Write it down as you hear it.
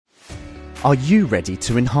Are you ready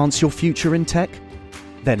to enhance your future in tech?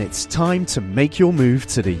 Then it's time to make your move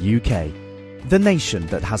to the UK, the nation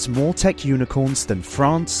that has more tech unicorns than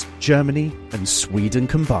France, Germany, and Sweden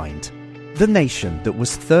combined. The nation that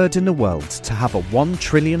was third in the world to have a $1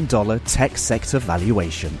 trillion tech sector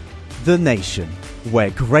valuation. The nation where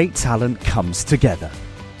great talent comes together.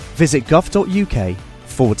 Visit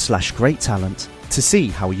gov.uk/great talent to see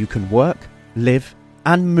how you can work, live,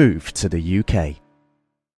 and move to the UK.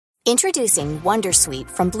 Introducing Wondersuite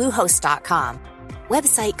from Bluehost.com.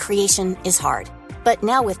 Website creation is hard, but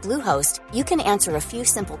now with Bluehost, you can answer a few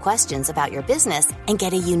simple questions about your business and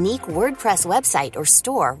get a unique WordPress website or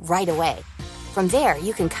store right away. From there,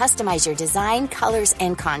 you can customize your design, colors,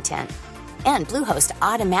 and content. And Bluehost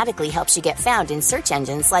automatically helps you get found in search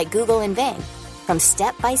engines like Google and Bing. From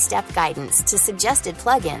step-by-step guidance to suggested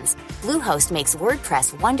plugins, Bluehost makes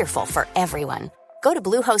WordPress wonderful for everyone. Go to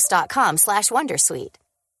bluehost.com/wondersuite.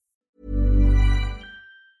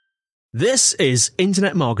 This is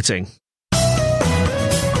Internet Marketing.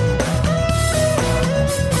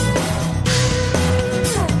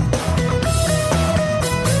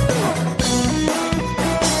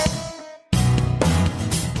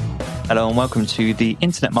 Hello and welcome to the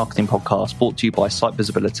Internet Marketing Podcast brought to you by Site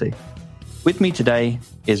Visibility. With me today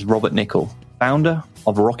is Robert Nickell, founder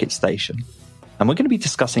of Rocket Station, and we're going to be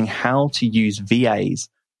discussing how to use VAs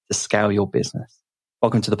to scale your business.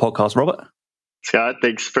 Welcome to the podcast, Robert. Scott,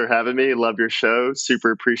 thanks for having me. Love your show. Super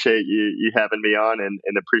appreciate you having me on and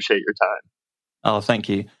appreciate your time. Oh, thank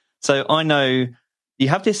you. So I know you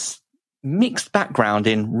have this mixed background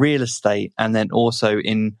in real estate and then also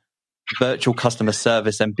in virtual customer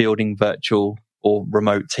service and building virtual or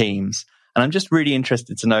remote teams. And I'm just really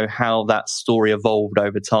interested to know how that story evolved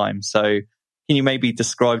over time. So can you maybe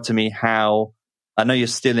describe to me how, I know you're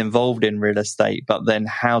still involved in real estate, but then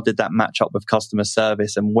how did that match up with customer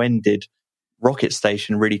service and when did Rocket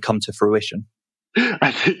Station really come to fruition?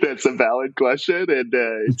 I think that's a valid question, and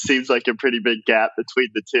it seems like a pretty big gap between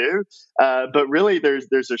the two. But really,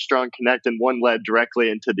 there's a strong connect, and one led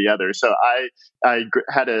directly into the other. So I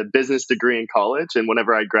had a business degree in college, and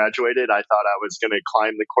whenever I graduated, I thought I was going to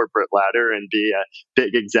climb the corporate ladder and be a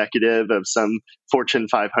big executive of some Fortune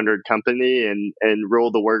 500 company and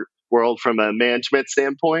rule the world from a management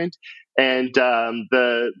standpoint. And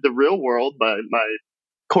the real world, my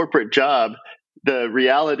corporate job, the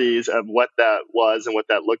realities of what that was and what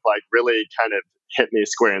that looked like really kind of hit me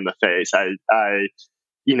square in the face.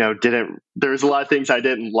 There's a lot of things I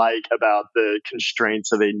didn't like about the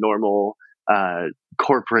constraints of a normal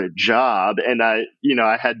corporate job. And I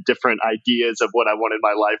had different ideas of what I wanted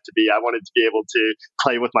my life to be. I wanted to be able to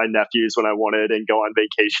play with my nephews when I wanted and go on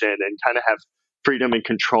vacation and kind of have freedom and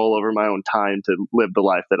control over my own time to live the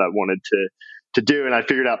life that I wanted to do. And I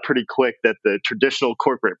figured out pretty quick that the traditional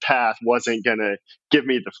corporate path wasn't going to give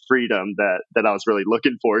me the freedom that I was really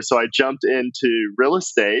looking for. So I jumped into real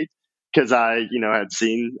estate because I, had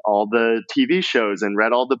seen all the TV shows and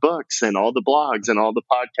read all the books and all the blogs and all the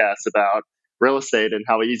podcasts about real estate and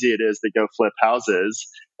how easy it is to go flip houses.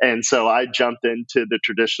 And so I jumped into the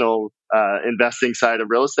traditional investing side of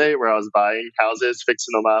real estate where I was buying houses,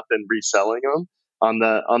 fixing them up and reselling them on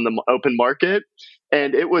the open market.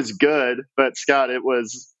 And it was good, but Scott, it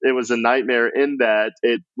was a nightmare in that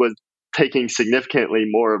it was taking significantly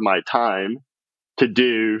more of my time to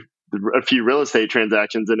do a few real estate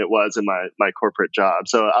transactions than it was in my corporate job.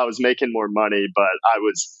 So I was making more money, but I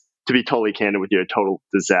was, to be totally candid with you, a total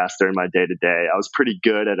disaster in my day to day. I was pretty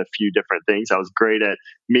good at a few different things. I was great at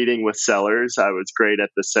meeting with sellers. I was great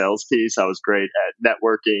at the sales piece. I was great at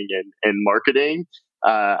networking and marketing.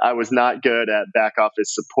 I was not good at back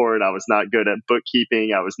office support. I was not good at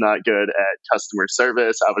bookkeeping. I was not good at customer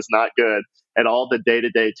service. I was not good at all the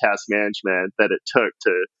day-to-day task management that it took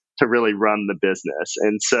to really run the business.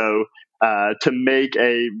 And so to make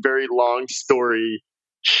a very long story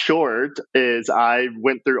short is I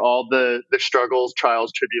went through all the struggles,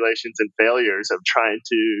 trials, tribulations, and failures of trying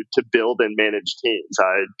to build and manage teams.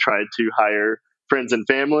 I tried to hire friends and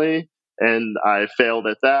family, and I failed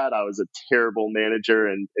at that. I was a terrible manager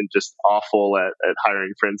and just awful at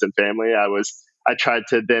hiring friends and family. I tried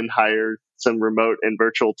to then hire some remote and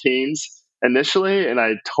virtual teams initially, and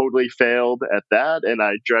I totally failed at that. And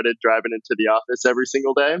I dreaded driving into the office every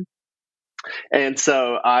single day. And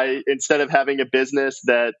so instead of having a business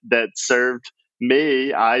that served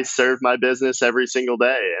me, I served my business every single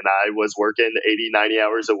day. And I was working 80, 90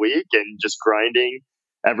 hours a week and just grinding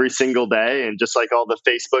every single day. And just like all the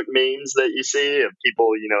Facebook memes that you see of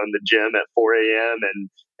people, in the gym at 4 a.m.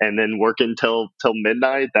 and then working till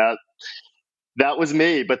midnight, That was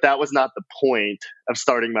me, but that was not the point of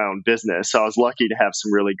starting my own business. So I was lucky to have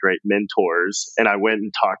some really great mentors, and I went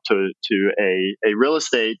and talked to a real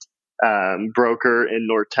estate broker in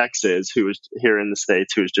North Texas who was here in the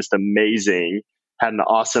States, who was just amazing, had an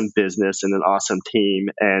awesome business and an awesome team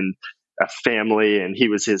and a family. And he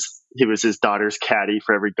was his daughter's caddy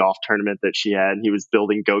for every golf tournament that she had. And he was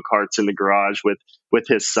building go-karts in the garage with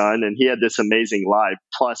his son. And he had this amazing life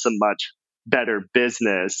plus a much better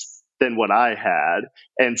business than what I had.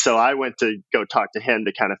 And so I went to go talk to him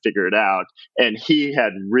to kind of figure it out. And he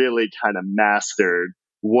had really kind of mastered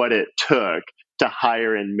what it took to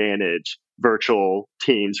hire and manage virtual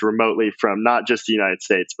teams remotely from not just the United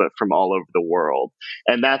States, but from all over the world.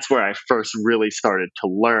 And that's where I first really started to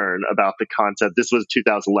learn about the concept. This was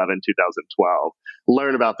 2011, 2012,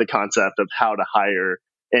 learn about the concept of how to hire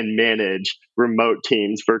and manage remote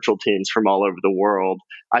teams, virtual teams from all over the world.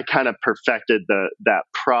 I kind of perfected that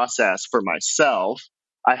process for myself.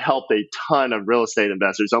 I helped a ton of real estate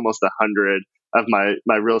investors, almost 100 of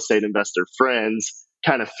my real estate investor friends,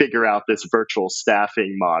 kind of figure out this virtual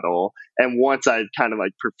staffing model. And once I kind of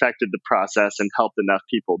like perfected the process and helped enough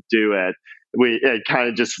people do it, it kind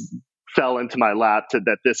of just fell into my lap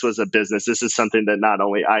that this was a business. This is something that not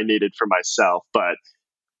only I needed for myself, but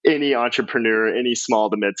any entrepreneur, any small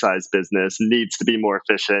to mid-sized business needs to be more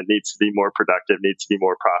efficient, needs to be more productive, needs to be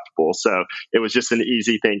more profitable. So it was just an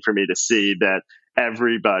easy thing for me to see that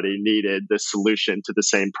everybody needed the solution to the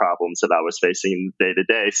same problems that I was facing day to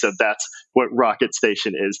day. So that's what Rocket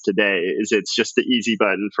Station is today, is it's just the easy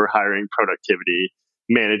button for hiring, productivity,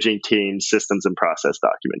 managing teams, systems, and process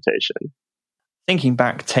documentation. Thinking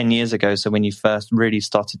back 10 years ago, so when you first really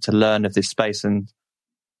started to learn of this space and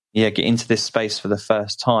get into this space for the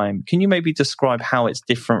first time, can you maybe describe how it's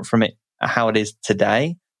different from how it is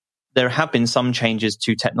today? There have been some changes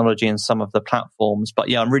to technology and some of the platforms,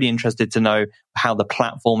 but I'm really interested to know how the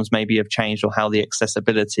platforms maybe have changed or how the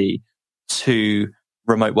accessibility to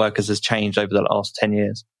remote workers has changed over the last 10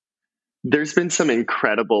 years. There's been some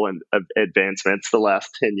incredible advancements the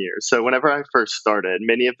last 10 years. So whenever I first started,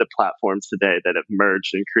 many of the platforms today that have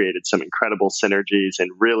merged and created some incredible synergies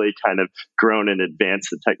and really kind of grown and advanced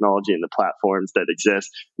the technology and the platforms that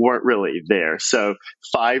exist weren't really there. So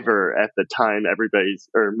Fiverr at the time,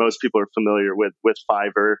 most people are familiar with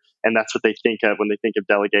Fiverr, and that's what they think of when they think of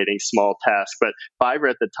delegating small tasks. But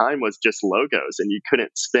Fiverr at the time was just logos, and you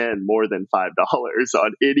couldn't spend more than $5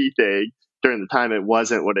 on anything. During the time, it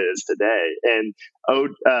wasn't what it is today. And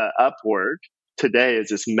Upwork today is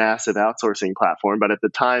this massive outsourcing platform, but at the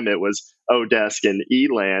time it was Odesk and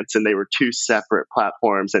Elance, and they were two separate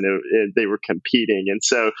platforms, and they were competing. And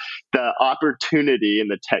so the opportunity and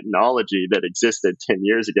the technology that existed 10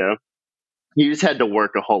 years ago, you just had to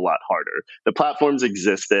work a whole lot harder. The platforms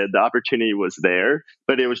existed, the opportunity was there,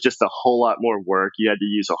 but it was just a whole lot more work. You had to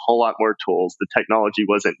use a whole lot more tools. The technology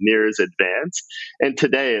wasn't near as advanced. And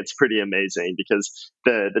today it's pretty amazing because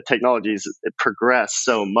the technology's progressed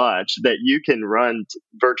so much that you can run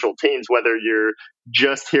virtual teams, whether you're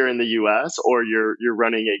just here in the US or you're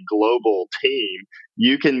running a global team.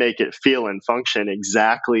 You can make it feel and function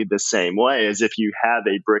exactly the same way as if you have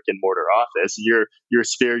a brick and mortar office. Your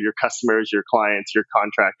sphere, your customers, your clients, your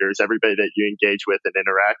contractors, everybody that you engage with and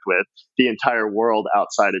interact with, the entire world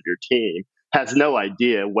outside of your team has no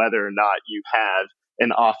idea whether or not you have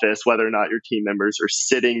an office, whether or not your team members are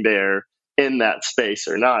sitting there in that space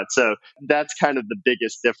or not. So that's kind of the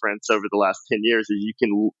biggest difference over the last 10 years is you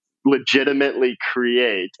can legitimately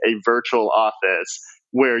create a virtual office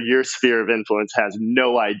where your sphere of influence has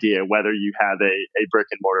no idea whether you have a brick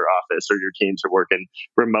and mortar office or your teams are working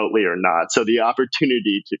remotely or not. So the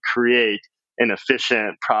opportunity to create an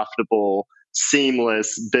efficient, profitable,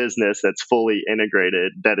 seamless business that's fully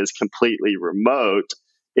integrated, that is completely remote,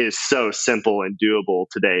 is so simple and doable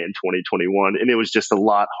today in 2021. And it was just a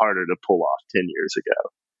lot harder to pull off 10 years ago.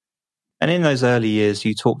 And in those early years,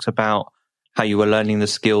 you talked about how you were learning the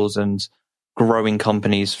skills and growing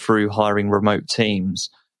companies through hiring remote teams.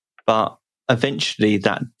 But eventually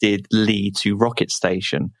that did lead to Rocket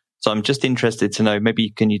Station. So I'm just interested to know,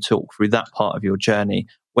 maybe can you talk through that part of your journey?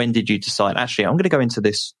 When did you decide, actually, I'm going to go into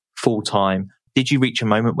this full time? Did you reach a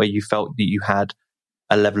moment where you felt that you had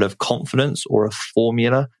a level of confidence or a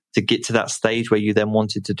formula to get to that stage where you then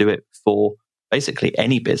wanted to do it for basically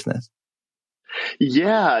any business?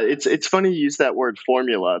 Yeah, it's funny you use that word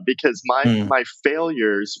formula because my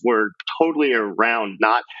failures were totally around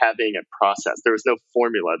not having a process. There was no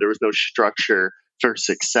formula. There was no structure for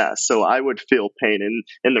success. So I would feel pain.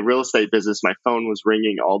 In the real estate business, my phone was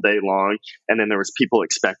ringing all day long. And then there was people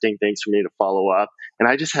expecting things from me to follow up. And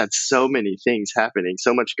I just had so many things happening,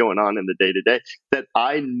 so much going on in the day to day that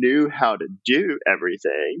I knew how to do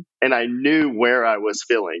everything. And I knew where I was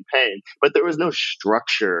feeling pain, but there was no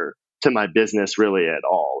structure to my business really at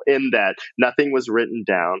all, in that nothing was written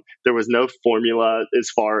down. There was no formula as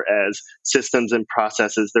far as systems and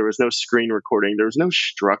processes. There was no screen recording. There was no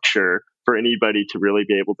structure for anybody to really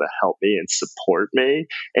be able to help me and support me.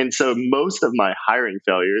 And so most of my hiring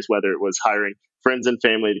failures, whether it was hiring friends and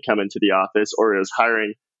family to come into the office or it was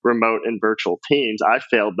hiring remote and virtual teams, I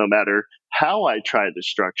failed no matter how I tried to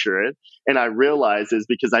structure it. And I realized is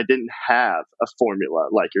because I didn't have a formula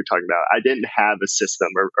like you're talking about. I didn't have a system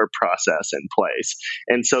or process in place.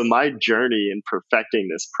 And so my journey in perfecting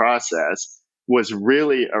this process was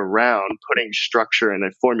really around putting structure and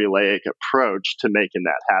a formulaic approach to making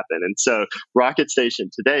that happen. And so Rocket Station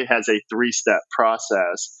today has a 3-step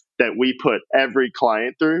process that we put every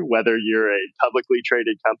client through, whether you're a publicly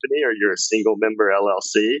traded company or you're a single member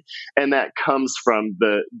LLC. And that comes from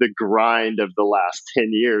the grind of the last 10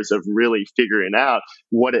 years of really figuring out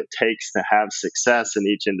what it takes to have success in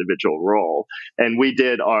each individual role. And we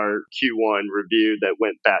did our Q1 review that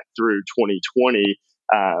went back through 2020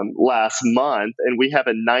 last month, and we have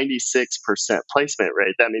a 96% placement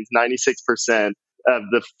rate. That means 96% of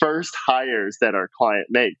the first hires that our client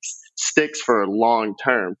makes sticks for a long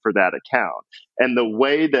term for that account. And the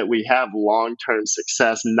way that we have long-term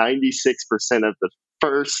success, 96% of the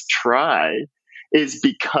first try, is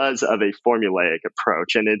because of a formulaic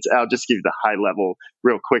approach. And I'll just give you the high level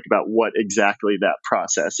real quick about what exactly that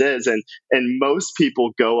process is. And most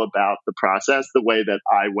people go about the process the way that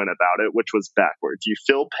I went about it, which was backwards. You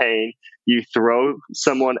feel pain, you throw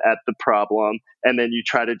someone at the problem, and then you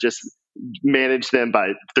try to just manage them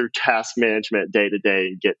through task management day to day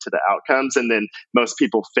and get to the outcomes. And then most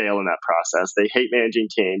people fail in that process. They hate managing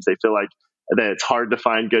teams. They feel like that it's hard to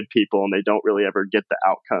find good people and they don't really ever get the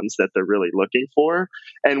outcomes that they're really looking for.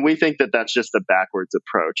 And we think that that's just a backwards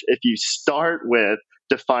approach. If you start with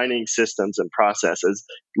defining systems and processes,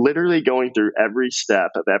 literally going through every step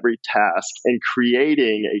of every task and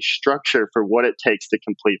creating a structure for what it takes to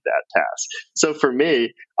complete that task. So for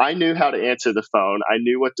me, I knew how to answer the phone. I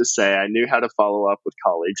knew what to say. I knew how to follow up with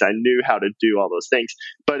colleagues. I knew how to do all those things.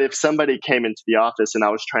 But if somebody came into the office and I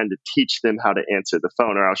was trying to teach them how to answer the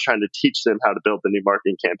phone, or I was trying to teach them how to build the new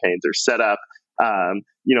marketing campaigns or set up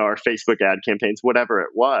our Facebook ad campaigns, whatever it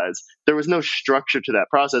was, there was no structure to that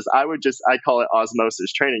process. I call it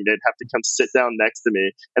osmosis training. They'd have to come sit down next to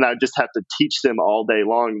me and I'd just have to teach them all day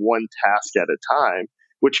long, one task at a time,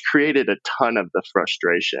 which created a ton of the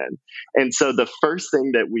frustration. And so the first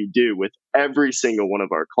thing that we do with every single one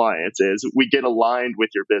of our clients is we get aligned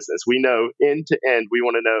with your business. We know end to end, we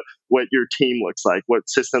want to know what your team looks like, what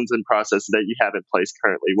systems and processes that you have in place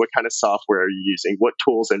currently, what kind of software are you using, what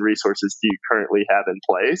tools and resources do you currently have in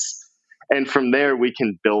place. And from there, we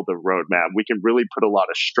can build a roadmap. We can really put a lot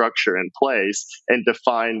of structure in place and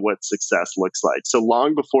define what success looks like. So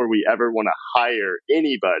long before we ever want to hire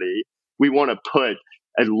anybody, we want to put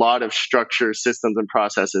a lot of structure, systems, and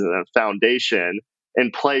processes and a foundation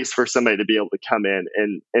in place for somebody to be able to come in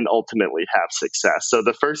and ultimately have success. So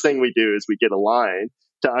the first thing we do is we get aligned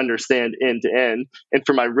to understand end to end. And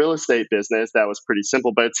for my real estate business, that was pretty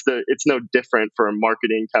simple, but it's no different for a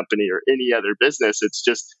marketing company or any other business. It's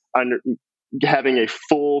just having a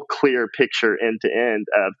full, clear picture end to end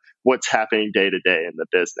of what's happening day to day in the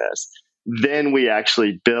business. Then we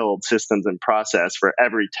actually build systems and process for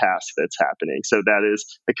every task that's happening. So that is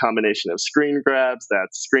a combination of screen grabs,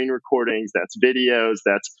 that's screen recordings, that's videos,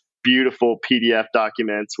 that's beautiful PDF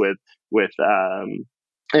documents with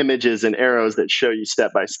images and arrows that show you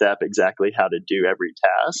step by step exactly how to do every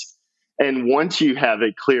task. And once you have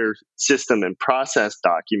a clear system and process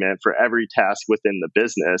document for every task within the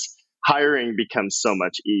business, hiring becomes so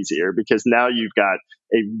much easier because now you've got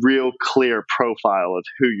a real clear profile of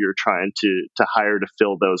who you're trying to hire to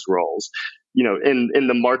fill those roles. In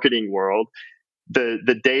the marketing world,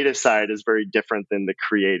 the data side is very different than the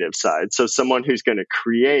creative side. So someone who's going to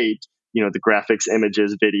create, the graphics,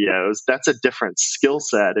 images, videos, that's a different skill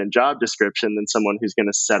set and job description than someone who's going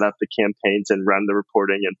to set up the campaigns and run the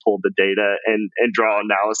reporting and pull the data and draw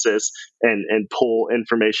analysis and pull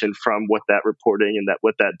information from what that reporting and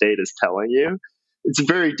what that data is telling you. It's a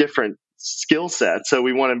very different skill set. So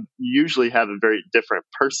we want to usually have a very different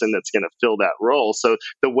person that's going to fill that role. So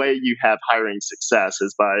the way you have hiring success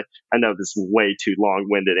is by, I know this is way too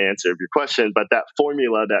long-winded answer of your question, but that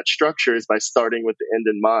formula, that structure is by starting with the end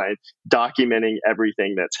in mind, documenting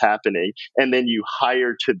everything that's happening, and then you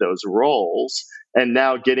hire to those roles And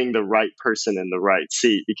now getting the right person in the right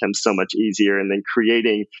seat becomes so much easier. And then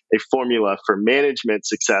creating a formula for management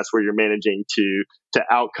success where you're managing to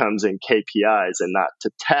outcomes and KPIs and not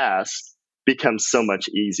to tasks becomes so much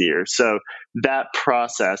easier. So that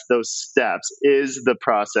process, those steps, is the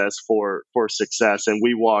process for success. And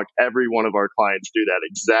we walk every one of our clients through that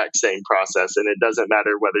exact same process. And it doesn't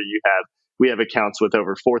matter whether we have accounts with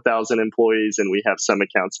over 4,000 employees, and we have some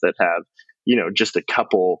accounts that have, just a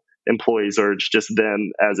couple employees, or it's just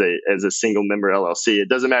them as a single member LLC. It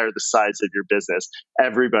doesn't matter the size of your business.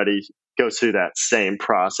 Everybody goes through that same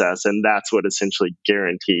process. And that's what essentially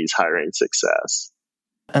guarantees hiring success.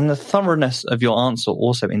 And the thoroughness of your answer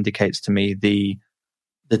also indicates to me the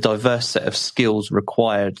diverse set of skills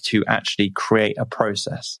required to actually create a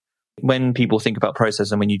process. When people think about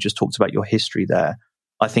process, and when you just talked about your history there,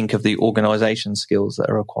 I think of the organization skills that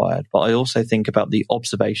are required, but I also think about the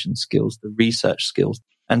observation skills, the research skills.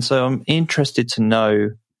 And so I'm interested to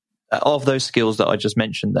know, of those skills that I just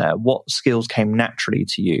mentioned there, what skills came naturally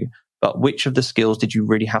to you, but which of the skills did you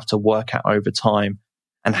really have to work at over time,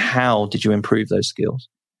 and how did you improve those skills?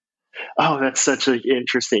 Oh, that's such an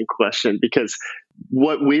interesting question, because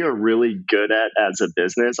what we are really good at as a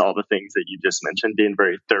business, all the things that you just mentioned, being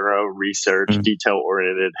very thorough, research,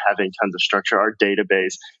 detail-oriented, having tons of structure, our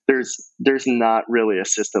database, there's not really a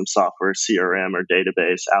system software, CRM, or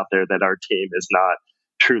database out there that our team is not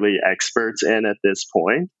truly experts in at this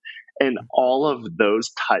point. And all of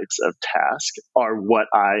those types of tasks are what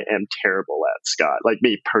I am terrible at, Scott, like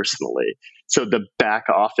me personally. So the back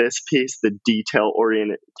office piece, the detail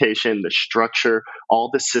orientation, the structure, all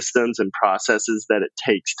the systems and processes that it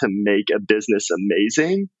takes to make a business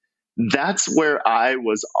amazing, that's where I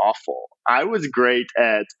was awful. I was great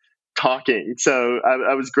at talking. So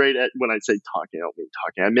I was great at, when I say talking, I don't mean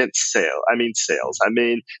talking. I meant sales. I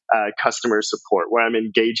mean customer support, where I'm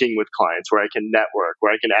engaging with clients, where I can network,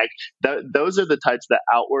 where I can act. Those are the types of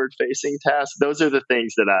outward facing tasks. Those are the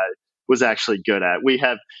things that I was actually good at. We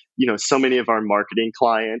have, so many of our marketing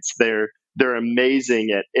clients, they're amazing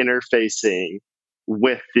at interfacing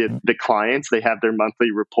with the clients. They have their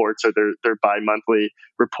monthly reports or their bi-monthly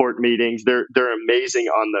report meetings. They're amazing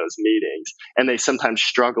on those meetings, and they sometimes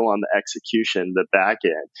struggle on the execution, the back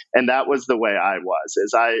end. And that was the way I was,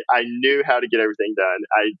 is I knew how to get everything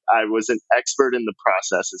done. I was an expert in the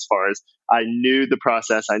process, as far as I knew the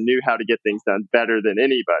process. I knew how to get things done better than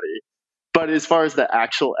anybody. But as far as the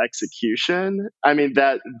actual execution, I mean,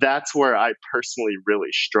 that's where I personally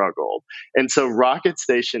really struggled. And so Rocket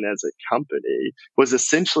Station as a company was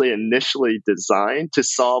essentially initially designed to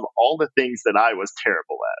solve all the things that I was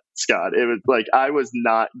terrible at, Scott. It was like I was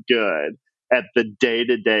not good at the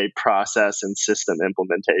day-to-day process and system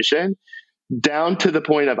implementation, down to the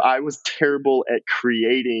point of I was terrible at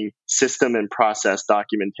creating system and process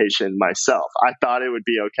documentation myself. I thought it would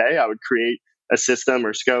be okay. I would create a system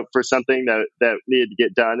or scope for something that needed to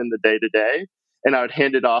get done in the day to day, and I would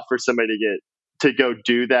hand it off for somebody to go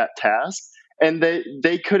do that task, and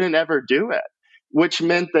they couldn't ever do it, which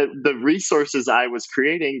meant that the resources I was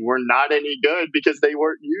creating were not any good because they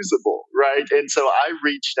weren't usable, right? And so I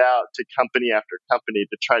reached out to company after company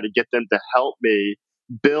to try to get them to help me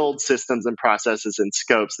build systems and processes and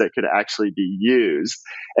scopes that could actually be used.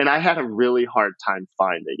 And I had a really hard time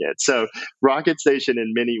finding it. So Rocket Station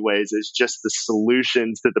in many ways is just the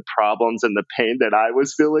solutions to the problems and the pain that I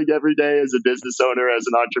was feeling every day as a business owner, as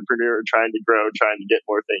an entrepreneur, trying to grow, trying to get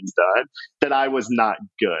more things done that I was not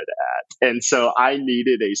good at. And so I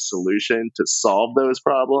needed a solution to solve those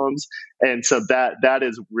problems. And so that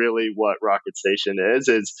is really what Rocket Station is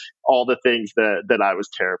all the things that I was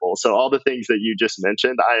terrible. So all the things that you just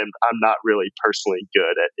mentioned, I'm not really personally good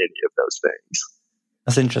at any of those things.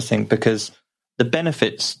 That's interesting, because the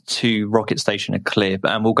benefits to Rocket Station are clear,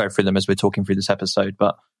 and we'll go through them as we're talking through this episode.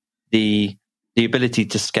 But the ability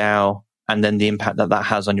to scale, and then the impact that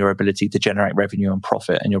has on your ability to generate revenue and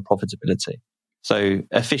profit and your profitability. So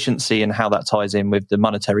efficiency and how that ties in with the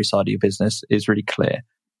monetary side of your business is really clear.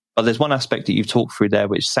 But there's one aspect that you've talked through there,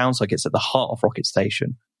 which sounds like it's at the heart of Rocket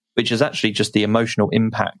Station, which is actually just the emotional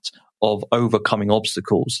impact of overcoming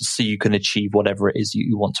obstacles so you can achieve whatever it is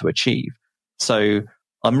you want to achieve. So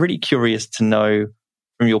I'm really curious to know,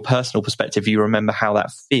 from your personal perspective, you remember how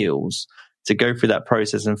that feels to go through that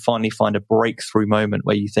process and finally find a breakthrough moment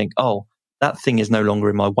where you think, oh, that thing is no longer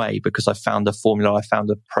in my way because I found a formula, I found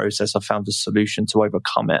a process, I found a solution to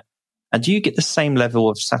overcome it. And do you get the same level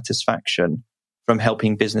of satisfaction from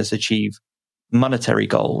helping business achieve monetary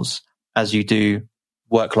goals as you do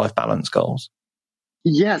work-life balance goals?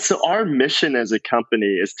 Yeah, so our mission as a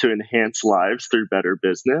company is to enhance lives through better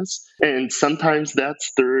business. And sometimes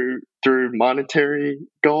that's through monetary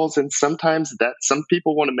goals, and sometimes that some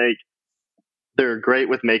people want to make they're great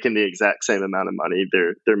with making the exact same amount of money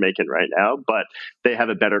they're making right now, but they have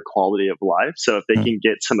a better quality of life. So if they can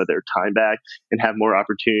get some of their time back and have more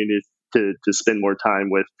opportunities to spend more time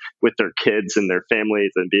with their kids and their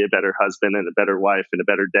families and be a better husband and a better wife and a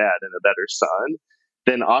better dad and a better son,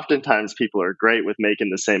 then oftentimes people are great with making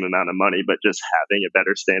the same amount of money, but just having a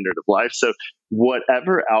better standard of life. So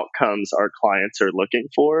whatever outcomes our clients are looking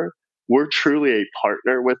for, we're truly a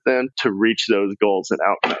partner with them to reach those goals and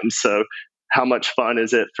outcomes. So how much fun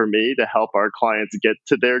is it for me to help our clients get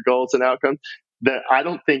to their goals and outcomes? That I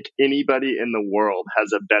don't think anybody in the world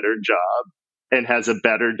has a better job and has a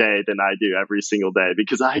better day than I do every single day,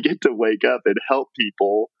 because I get to wake up and help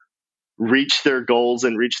people reach their goals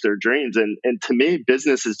and reach their dreams. And to me,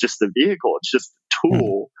 business is just a vehicle. It's just a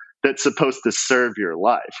tool that's supposed to serve your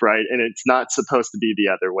life, right? And it's not supposed to be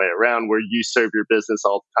the other way around where you serve your business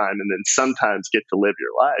all the time and then sometimes get to live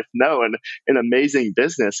your life. No, an amazing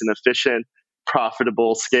business, an efficient,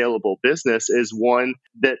 profitable, scalable business is one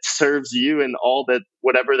that serves you in all that,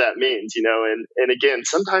 whatever that means, and again,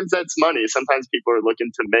 sometimes that's money. Sometimes people are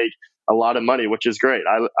looking to make a lot of money, which is great.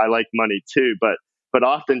 I like money too, but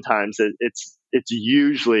oftentimes it's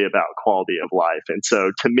usually about quality of life. And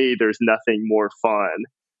so to me, there's nothing more fun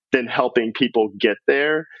than helping people get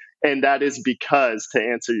there. And that is because, to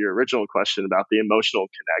answer your original question about the emotional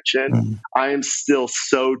connection, I am still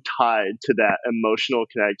so tied to that emotional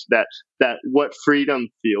connection, that what freedom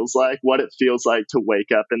feels like, what it feels like to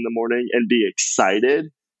wake up in the morning and be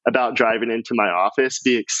excited about driving into my office,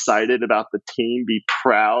 be excited about the team, be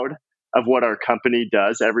proud of what our company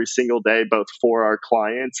does every single day, both for our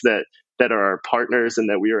clients that are our partners and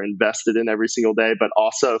that we are invested in every single day, but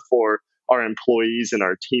also for our employees and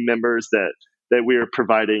our team members that we are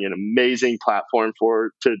providing an amazing platform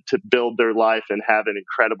for to build their life and have an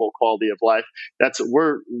incredible quality of life.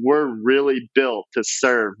 We're really built to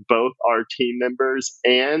serve both our team members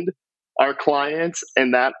and our clients.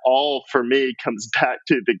 And that all for me comes back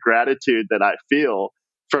to the gratitude that I feel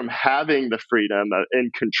from having the freedom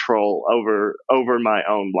and control over my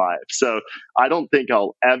own life. So I don't think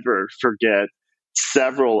I'll ever forget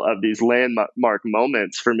several of these landmark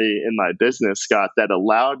moments for me in my business, Scott, that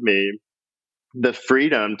allowed me the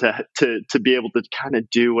freedom to be able to kind of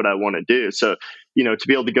do what I want to do. So, to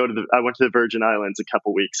be able to I went to the Virgin Islands a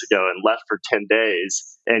couple weeks ago and left for 10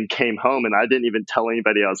 days and came home, and I didn't even tell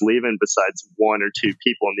anybody I was leaving besides one or two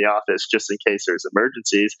people in the office just in case there's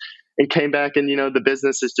emergencies, and came back and, the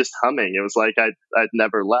business is just humming. It was like I'd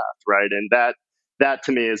never left. Right. And that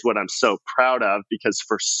to me is what I'm so proud of, because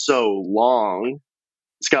for so long,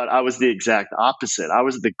 Scott, I was the exact opposite. I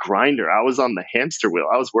was the grinder. I was on the hamster wheel.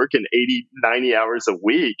 I was working 80, 90 hours a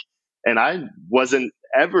week, and I wasn't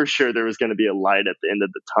ever sure there was going to be a light at the end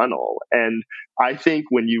of the tunnel. And I think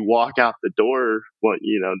when you walk out the door, well,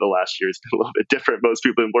 the last year has been a little bit different. Most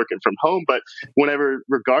people have been working from home, but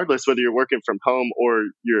regardless, whether you're working from home or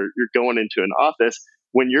you're going into an office,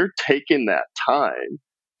 when you're taking that time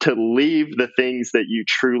to leave the things that you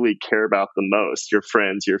truly care about the most, your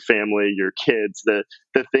friends, your family, your kids, the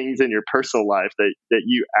things in your personal life that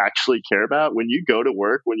you actually care about, when you go to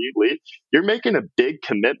work, when you leave, you're making a big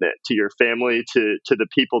commitment to your family, to the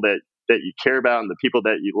people that you care about and the people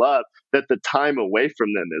that you love, that the time away from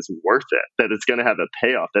them is worth it, that it's going to have a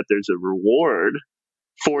payoff, that there's a reward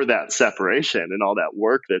for that separation and all that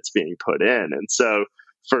work that's being put in. And so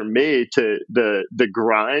for me, the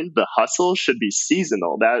grind, the hustle should be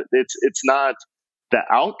seasonal. That it's not, the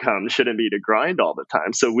outcome shouldn't be to grind all the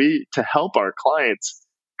time. So to help our clients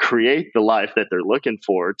create the life that they're looking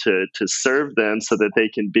for, to serve them so that they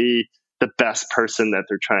can be the best person that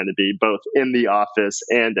they're trying to be, both in the office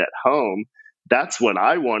and at home. That's what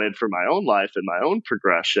I wanted for my own life and my own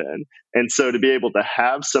progression. And so to be able to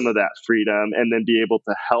have some of that freedom and then be able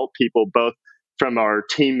to help people, both from our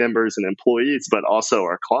team members and employees, but also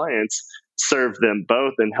our clients, serve them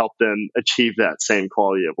both and help them achieve that same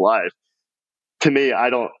quality of life. To me, I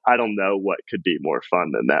don't know what could be more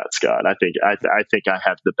fun than that, Scott. I think I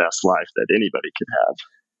have the best life that anybody could have.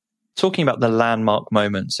 Talking about the landmark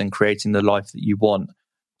moments and creating the life that you want,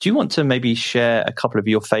 do you want to maybe share a couple of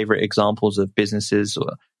your favorite examples of businesses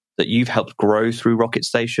that you've helped grow through Rocket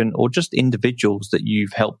Station, or just individuals that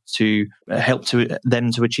you've helped to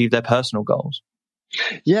them to achieve their personal goals?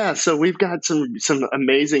 Yeah, so we've got some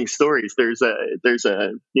amazing stories. There's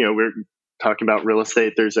a we're talking about real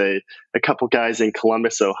estate. There's a couple guys in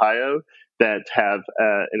Columbus, Ohio, that have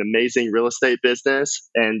an amazing real estate business,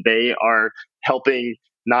 and they are helping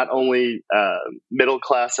not only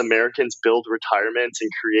middle-class Americans build retirements and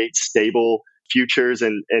create stable futures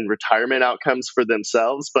and retirement outcomes for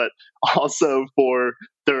themselves, but also for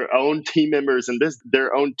their own team members and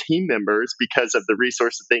their own team members, because of the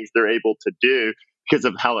resources things they're able to do, because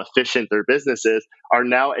of how efficient their business is, are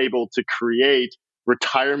now able to create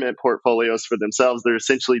retirement portfolios for themselves. They're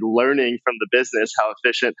essentially learning from the business how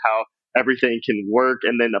efficient, how everything can work,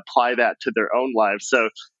 and then apply that to their own lives. So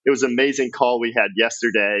it was an amazing call we had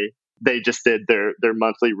yesterday. They just did their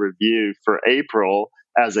monthly review for April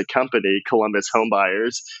as a company, Columbus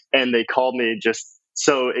Homebuyers, and they called me just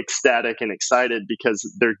so ecstatic and excited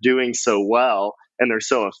because they're doing so well and they're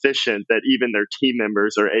so efficient that even their team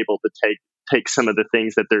members are able to take some of the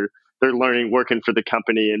things that they're learning working for the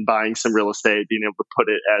company and buying some real estate, being able to put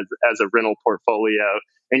it as a rental portfolio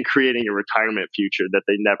and creating a retirement future that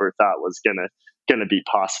they never thought was gonna be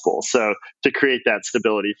possible. So to create that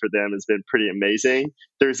stability for them has been pretty amazing.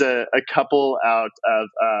 There's a couple out of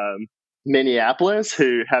Minneapolis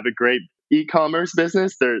who have a great e-commerce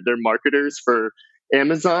business. They're marketers for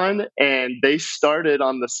Amazon, and they started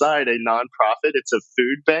on the side a nonprofit. It's a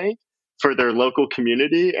food bank for their local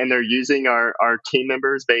community, and they're using our team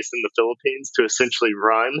members based in the Philippines to essentially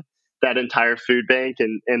run that entire food bank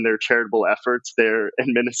and their charitable efforts there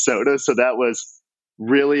in Minnesota. So that was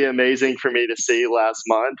really amazing for me to see last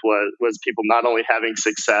month was people not only having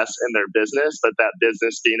success in their business, but that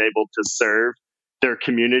business being able to serve their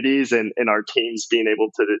communities, and our teams being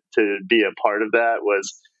able to be a part of that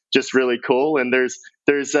was just really cool. And there's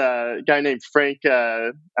a guy named Frank,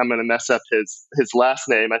 I'm going to mess up his last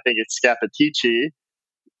name. I think it's Scapatici.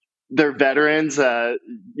 They're veterans,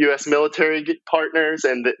 U.S. military partners,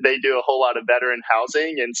 and they do a whole lot of veteran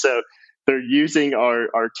housing. And so they're using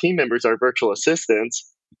our team members, our virtual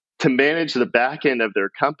assistants, to manage the back end of their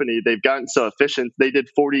company. They've gotten so efficient. They did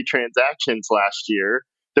 40 transactions last year.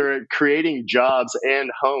 They're creating jobs and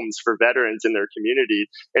homes for veterans in their community.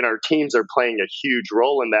 And our teams are playing a huge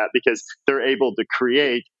role in that because they're able to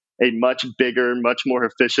create a much bigger, much more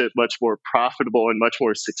efficient, much more profitable, and much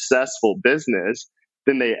more successful business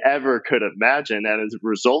than they ever could imagine. And as a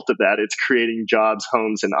result of that, it's creating jobs,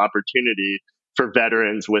 homes, and opportunity for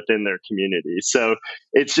veterans within their community. So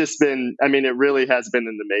it's just been, it really has been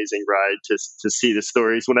an amazing ride to see the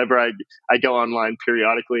stories. Whenever I go online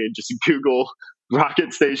periodically and just Google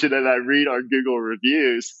Rocket Station and I read our Google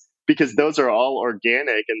reviews, because those are all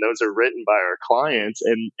organic and those are written by our clients.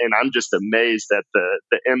 And I'm just amazed at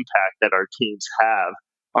the impact that our teams have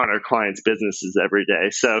on our clients' businesses every day.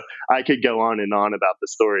 So I could go on and on about the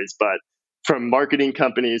stories, but from marketing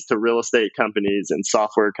companies to real estate companies and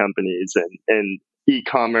software companies and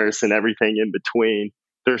e-commerce and everything in between,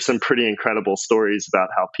 there's some pretty incredible stories about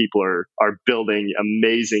how people are building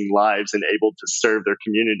amazing lives and able to serve their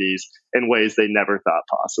communities in ways they never thought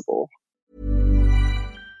possible.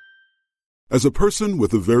 As a person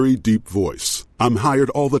with a very deep voice, I'm hired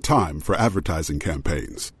all the time for advertising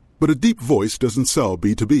campaigns. But a deep voice doesn't sell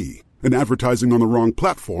B2B, and advertising on the wrong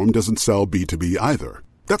platform doesn't sell B2B either.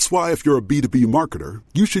 That's why if you're a B2B marketer,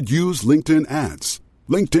 you should use LinkedIn ads.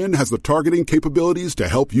 LinkedIn has the targeting capabilities to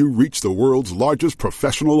help you reach the world's largest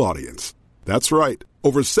professional audience. That's right,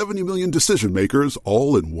 over 70 million decision makers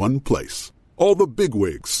all in one place. All the big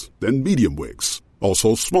wigs, then medium wigs,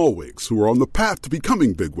 also small wigs who are on the path to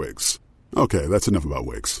becoming big wigs. Okay, that's enough about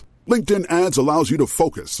wigs. LinkedIn ads allows you to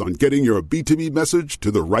focus on getting your B2B message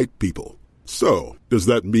to the right people. So, does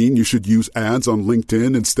that mean you should use ads on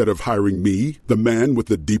LinkedIn instead of hiring me, the man with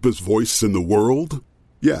the deepest voice in the world?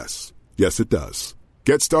 Yes. Yes, it does.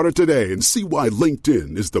 Get started today and see why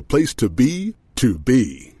LinkedIn is the place to be to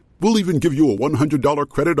be. We'll even give you a $100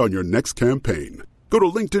 credit on your next campaign. Go to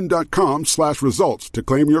linkedin.com/results to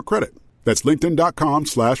claim your credit. That's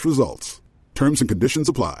linkedin.com/results. Terms and conditions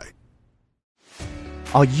apply.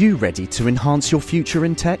 Are you ready to enhance your future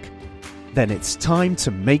in tech? Then it's time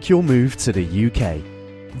to make your move to the UK,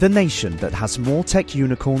 the nation that has more tech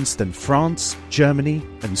unicorns than France, Germany,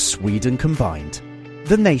 and Sweden combined.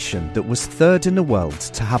 The nation that was third in the world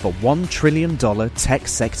to have a $1 trillion tech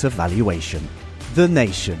sector valuation. The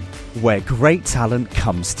nation where great talent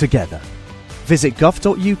comes together. Visit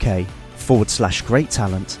gov.uk/great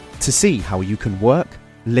talent to see how you can work,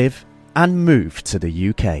 live, and move to the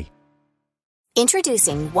UK.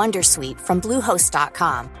 Introducing Wondersuite from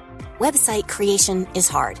Bluehost.com. Website creation is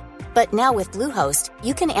hard, but now with Bluehost,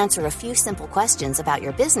 you can answer a few simple questions about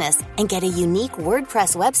your business and get a unique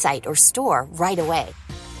WordPress website or store right away.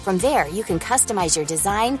 From there, you can customize your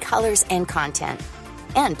design, colors, and content.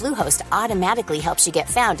 And Bluehost automatically helps you get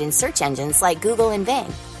found in search engines like Google and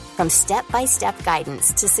Bing. From step-by-step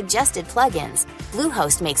guidance to suggested plugins,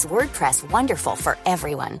 Bluehost makes WordPress wonderful for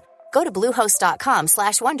everyone. Go to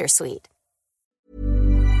bluehost.com/wondersuite.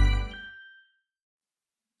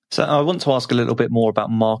 So I want to ask a little bit more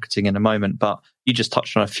about marketing in a moment, but you just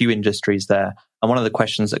touched on a few industries there. And one of the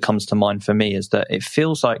questions that comes to mind for me is that it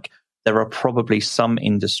feels like there are probably some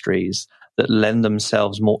industries that lend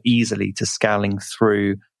themselves more easily to scaling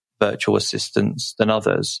through virtual assistants than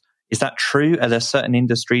others. Is that true? Are there certain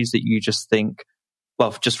industries that you just think,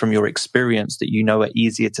 well, just from your experience, that you know are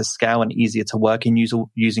easier to scale and easier to work in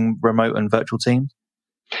using remote and virtual teams?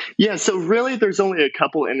 Yeah, so really there's only a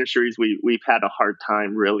couple industries we've had a hard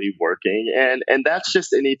time really working. And that's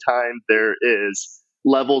just any time there is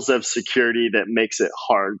levels of security that makes it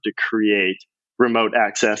hard to create remote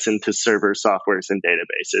access into server softwares and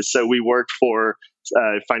databases. So we worked for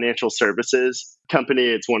a financial services company.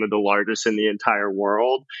 It's one of the largest in the entire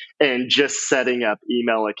world. And just setting up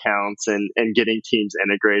email accounts and getting teams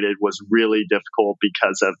integrated was really difficult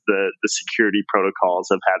because of the security protocols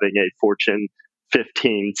of having a Fortune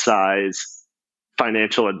 15 size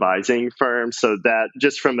financial advising firm. So that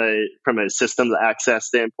just from a systems access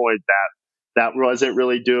standpoint, that wasn't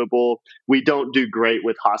really doable. We don't do great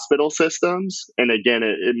with hospital systems. And again,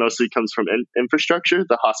 it mostly comes from infrastructure.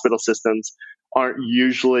 The hospital systems aren't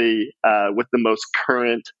usually with the most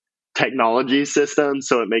current technology systems.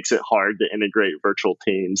 So it makes it hard to integrate virtual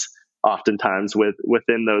teams oftentimes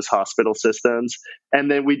within those hospital systems. And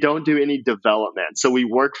then we don't do any development. So we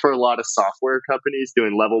work for a lot of software companies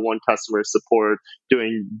doing level 1 customer support,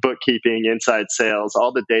 doing bookkeeping, inside sales,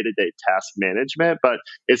 all the day-to-day task management. But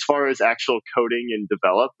as far as actual coding and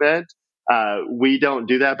development, we don't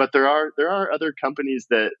do that. But there are other companies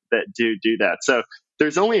that do that. So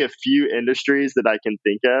there's only a few industries that I can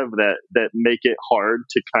think of that make it hard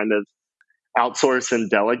to kind of outsource and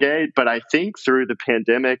delegate. But I think through the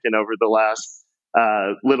pandemic and over the last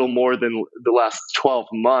little more than the last 12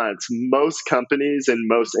 months, most companies and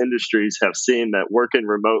most industries have seen that working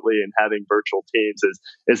remotely and having virtual teams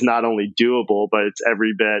is not only doable, but it's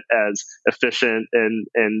every bit as efficient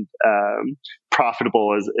and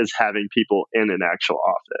profitable as having people in an actual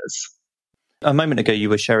office. A moment ago, you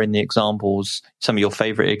were sharing the examples, some of your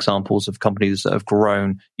favorite examples of companies that have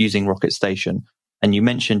grown using Rocket Station. And you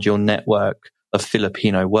mentioned your network of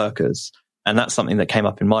Filipino workers. And that's something that came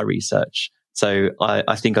up in my research. So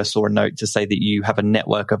I think I saw a note to say that you have a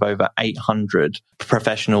network of over 800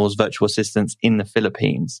 professionals, virtual assistants in the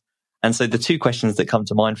Philippines. And so the two questions that come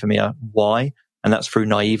to mind for me are why? And that's through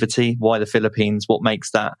naivety. Why the Philippines? What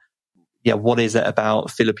makes that? Yeah, what is it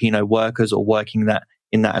about Filipino workers or working that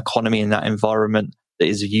in that economy, in that environment that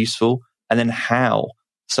is useful? And then how?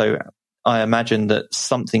 So I imagine that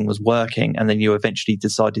something was working and then you eventually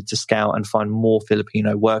decided to scale and find more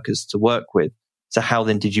Filipino workers to work with. So how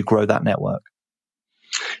then did you grow that network?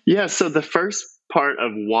 Yeah, so the first part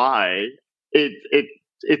of why, it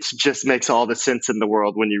just makes all the sense in the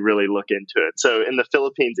world when you really look into it. So in the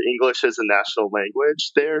Philippines, English is a national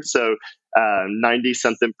language there. So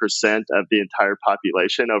 90-something% of the entire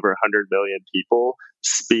population, over 100 million people,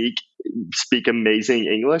 speak amazing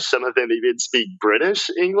English. Some of them even speak British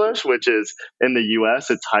English, which is in the US,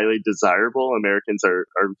 it's highly desirable. Americans are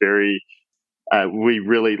very we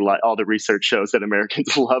really like, all the research shows that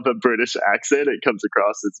Americans love a British accent. It comes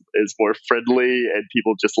across as more friendly, and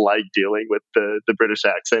people just like dealing with the British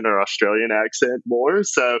accent or Australian accent more.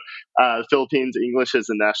 So Philippines English is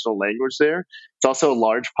a national language there. It's also a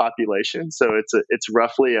large population. So it's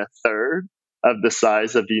roughly a third of the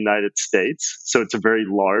size of the United States. So it's a very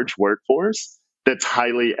large workforce that's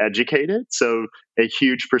highly educated. So a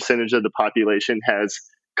huge percentage of the population has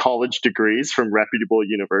college degrees from reputable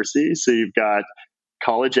universities. So you've got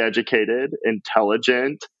college educated,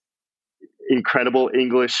 intelligent, incredible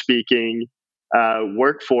English speaking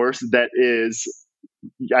workforce that is,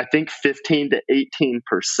 I think, 15 to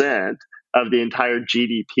 18% of the entire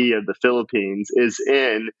GDP of the Philippines is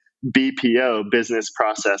in BPO, business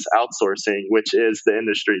process outsourcing, which is the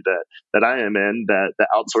industry that I am in, the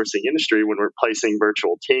outsourcing industry when we're placing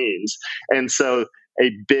virtual teams. And so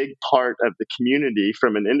a big part of the community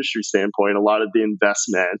from an industry standpoint, a lot of the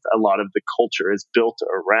investment, a lot of the culture is built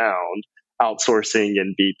around outsourcing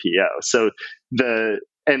and BPO.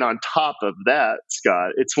 And on top of that,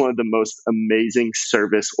 Scott, it's one of the most amazing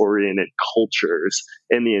service-oriented cultures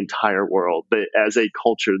in the entire world. But as a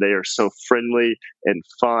culture, they are so friendly and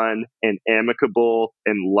fun and amicable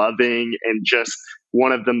and loving and just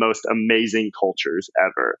one of the most amazing cultures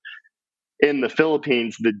ever. In the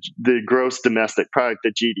Philippines, the gross domestic product,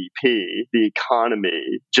 the GDP, the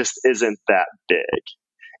economy just isn't that big.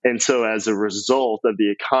 And so as a result of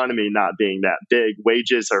the economy not being that big,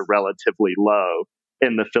 wages are relatively low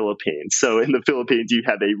in the Philippines. So in the Philippines, you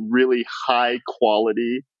have a really high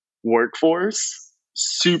quality workforce,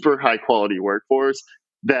 super high quality workforce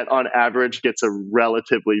that on average gets a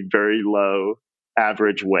relatively very low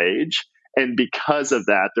average wage. And because of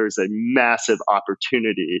that, there's a massive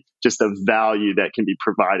opportunity, just of value that can be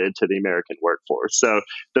provided to the American workforce. So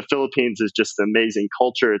the Philippines is just an amazing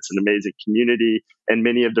culture. It's an amazing community. And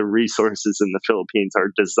many of the resources in the Philippines are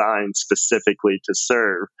designed specifically to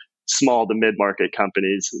serve small to mid-market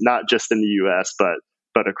companies, not just in the US, but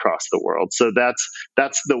across the world. So that's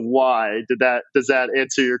the why. Does that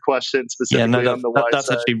answer your question specifically on the why that's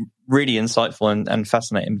side? actually really insightful and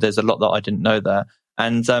fascinating. There's a lot that I didn't know there.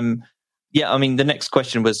 And I mean, the next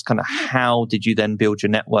question was kind of how did you then build your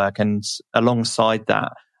network? And alongside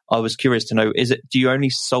that, I was curious to know, do you only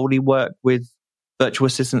solely work with virtual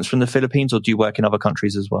assistants from the Philippines, or do you work in other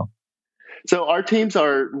countries as well? So our teams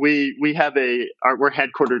we're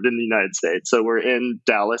headquartered in the United States. So we're in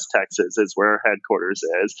Dallas, Texas is where our headquarters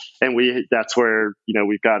is. And that's where,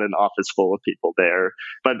 we've got an office full of people there.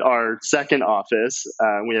 But our second office,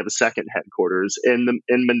 we have a second headquarters in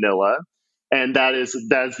Manila. And that is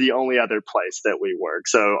the only other place that we work.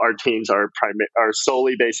 So our teams are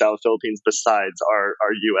solely based out of the Philippines besides our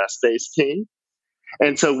US based team.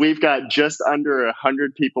 And so we've got just under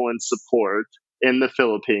 100 people in support in the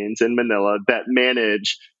Philippines, in Manila, that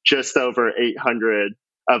manage just over 800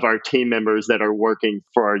 of our team members that are working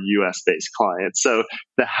for our US-based clients. So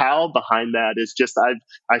the how behind that is just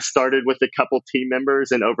I started with a couple team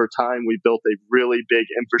members, and over time we built a really big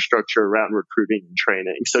infrastructure around recruiting and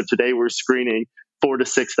training. So today we're screening 4,000 to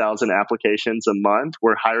 6,000 applications a month.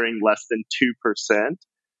 We're hiring less than 2%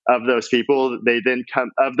 of those people. They then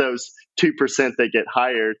of those 2% that get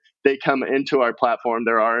hired, they come into our platform.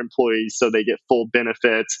 They're our employees, so they get full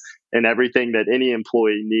benefits and everything that any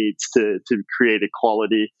employee needs to create a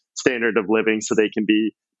quality standard of living so they can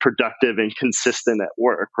be productive and consistent at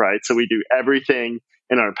work, right? So we do everything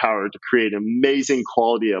in our power to create amazing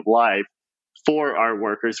quality of life for our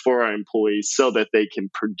workers, for our employees, so that they can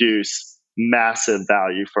produce massive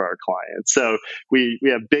value for our clients. So we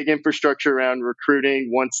have big infrastructure around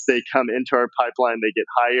recruiting. Once they come into our pipeline, they get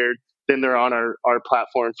hired. Then they're on our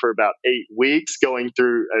platform for about 8 weeks, going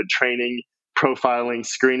through a training, profiling,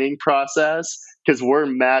 screening process, because we're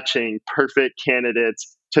matching perfect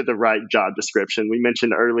candidates to the right job description. We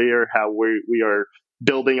mentioned earlier how we are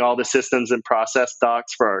building all the systems and process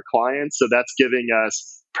docs for our clients. So that's giving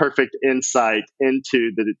us perfect insight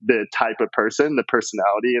into the type of person, the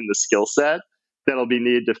personality, and the skill set that'll be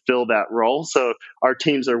needed to fill that role. So our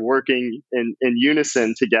teams are working in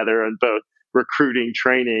unison together on both recruiting,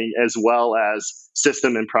 training, as well as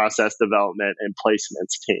system and process development and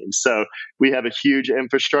placements teams. So we have a huge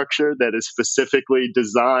infrastructure that is specifically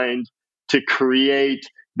designed to create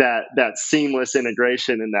that seamless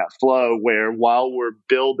integration and that flow, where while we're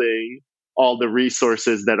building all the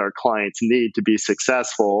resources that our clients need to be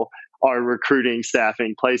successful, our recruiting,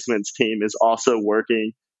 staffing, placements team is also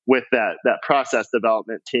working with that process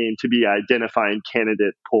development team to be identifying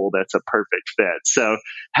candidate pool that's a perfect fit. So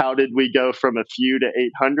how did we go from a few to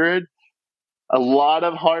 800? A lot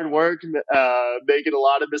of hard work, making a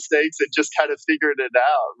lot of mistakes, and just kind of figuring it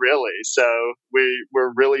out, really. So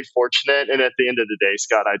we're really fortunate. And at the end of the day,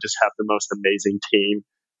 Scott, I just have the most amazing team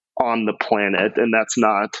on the planet. And that's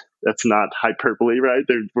not hyperbole, right?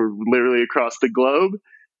 We're literally across the globe,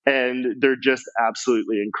 and they're just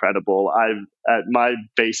absolutely incredible. My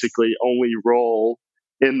basically only role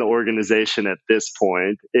in the organization at this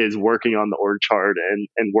point is working on the org chart and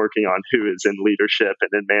working on who is in leadership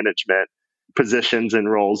and in management positions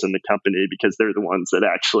and roles in the company, because they're the ones that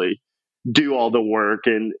actually do all the work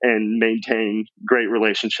and maintain great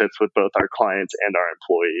relationships with both our clients and our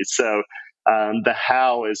employees. So the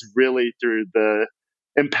how is really through the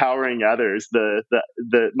empowering others.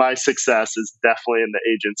 My success is definitely in the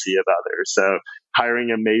agency of others. So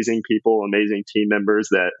hiring amazing people, amazing team members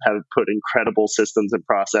that have put incredible systems and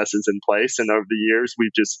processes in place. And over the years,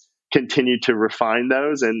 we've just continued to refine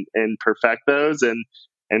those and perfect those. And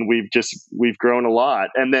we've grown a lot.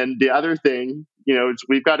 And then the other thing, is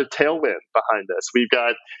we've got a tailwind behind us.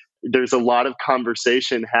 There's a lot of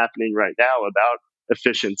conversation happening right now about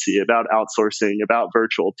efficiency, about outsourcing, about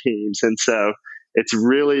virtual teams. And so it's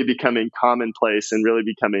really becoming commonplace and really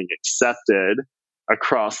becoming accepted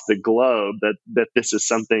across the globe that this is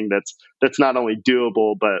something that's not only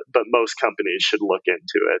doable, but most companies should look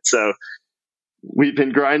into it. So we've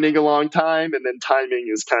been grinding a long time, and then timing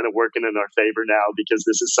is kind of working in our favor now, because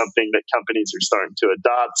this is something that companies are starting to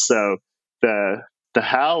adopt. So the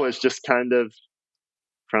how is just kind of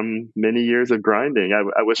many years of grinding.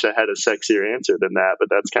 I wish I had a sexier answer than that, but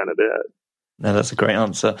that's kind of it. No, that's a great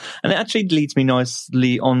answer. And it actually leads me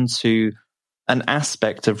nicely onto an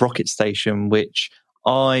aspect of Rocket Station, which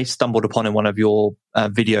I stumbled upon in one of your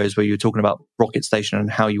videos where you were talking about Rocket Station and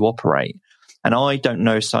how you operate. And I don't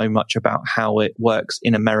know so much about how it works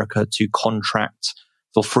in America to contract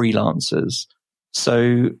for freelancers.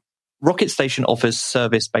 So Rocket Station offers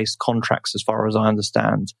service-based contracts as far as I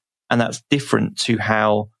understand. And that's different to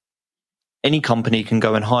how any company can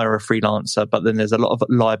go and hire a freelancer, but then there's a lot of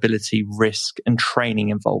liability, risk, and training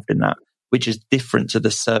involved in that, which is different to the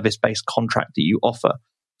service-based contract that you offer.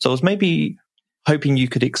 So I was maybe hoping you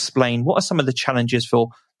could explain what are some of the challenges for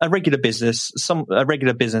a regular business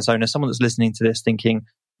owner, someone that's listening to this thinking,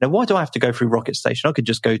 now, why do I have to go through Rocket Station? I could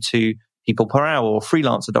just go to People Per Hour or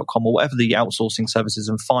freelancer.com or whatever the outsourcing services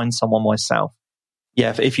and find someone myself.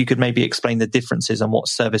 Yeah, if you could maybe explain the differences and what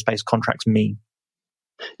service-based contracts mean.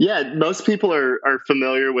 Yeah, most people are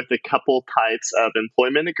familiar with a couple types of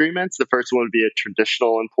employment agreements. The first one would be a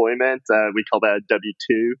traditional employment. We call that a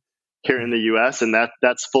W-2 here in the U.S., and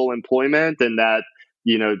that's full employment, and that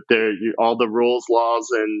all the rules, laws,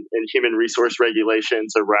 and human resource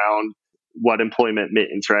regulations around what employment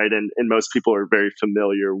means, right? And most people are very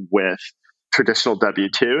familiar with traditional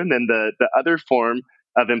W-2. And then the other form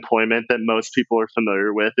of employment that most people are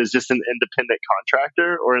familiar with is just an independent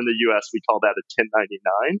contractor, or in the U.S. we call that a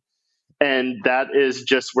 1099. And that is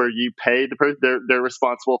just where you pay the person. They're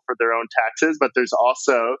responsible for their own taxes, but there's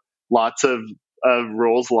also lots of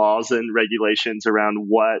rules, laws, and regulations around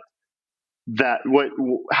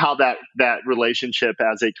how that relationship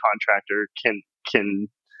as a contractor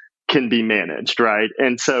can be managed, right?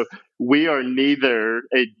 And so we are neither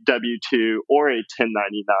a W-2 or a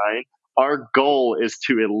 1099. Our goal is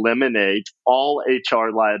to eliminate all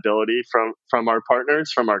HR liability from our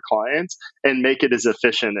partners, from our clients, and make it as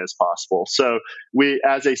efficient as possible. So we,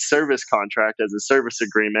 as a service contract, as a service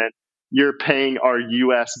agreement, you're paying our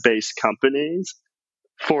US-based companies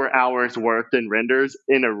for hours worked and renders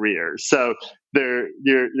in arrears. So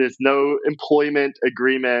there's no employment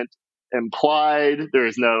agreement implied. There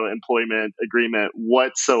is no employment agreement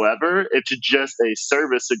whatsoever. It's just a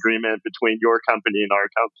service agreement between your company and our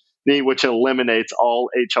company, which eliminates all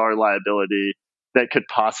HR liability that could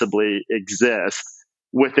possibly exist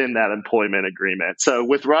within that employment agreement. So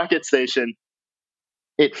with Rocket Station,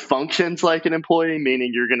 it functions like an employee,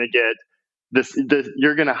 meaning you're going to get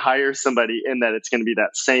you're going to hire somebody in that it's going to be that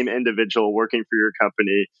same individual working for your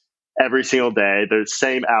company every single day. The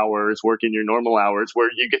same hours, working your normal hours, where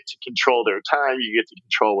you get to control their time, you get to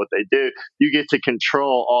control what they do, you get to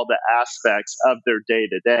control all the aspects of their day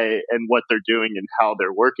to day and what they're doing and how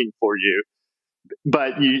they're working for you.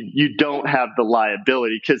 But you don't have the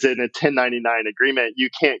liability, because in a 1099 agreement, you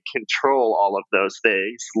can't control all of those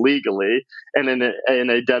things legally. And in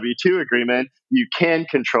a W-2 agreement, you can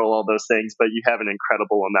control all those things, but you have an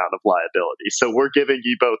incredible amount of liability. So we're giving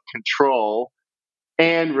you both control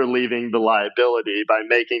and relieving the liability by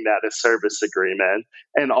making that a service agreement,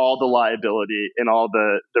 and all the liability and all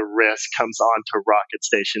the risk comes onto Rocket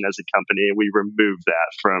Station as a company, and we remove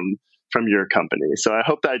that from your company. So I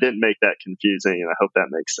hope that I didn't make that confusing, and I hope that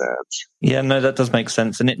makes sense. Yeah, no, that does make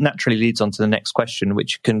sense. And it naturally leads on to the next question,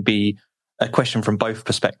 which can be a question from both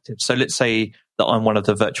perspectives. So let's say that I'm one of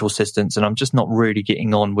the virtual assistants and I'm just not really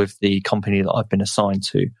getting on with the company that I've been assigned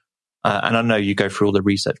to. And I know you go through all the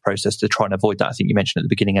research process to try and avoid that. I think you mentioned at the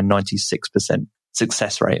beginning a 96%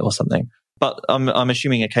 success rate or something. But I'm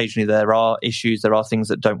assuming occasionally there are issues, there are things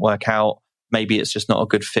that don't work out. Maybe it's just not a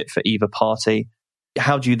good fit for either party.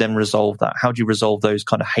 How do you then resolve that? How do you resolve those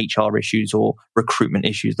kind of HR issues or recruitment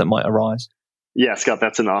issues that might arise? Yeah, Scott,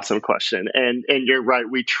 that's an awesome question. And you're right.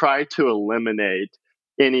 We try to eliminate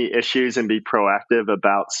any issues and be proactive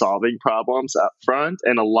about solving problems up front.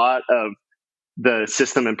 And a lot of the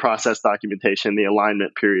system and process documentation, the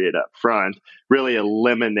alignment period up front, really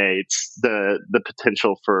eliminates the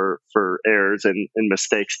potential for errors and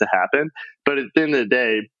mistakes to happen. But at the end of the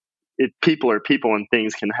day, people are people and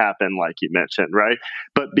things can happen, like you mentioned, right?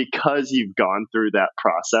 But because you've gone through that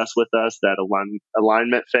process with us, that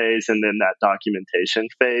alignment phase and then that documentation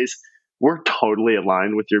phase, we're totally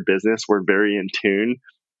aligned with your business. We're very in tune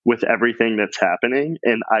with everything that's happening.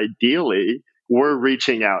 And ideally, we're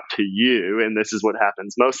reaching out to you. And this is what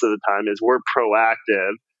happens most of the time, is we're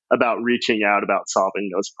proactive about reaching out, about solving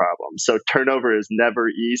those problems. So turnover is never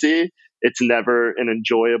easy. It's never an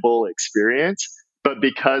enjoyable experience. But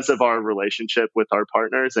because of our relationship with our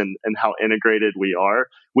partners and how integrated we are,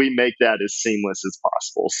 we make that as seamless as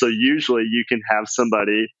possible. So usually you can have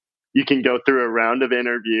somebody, you can go through a round of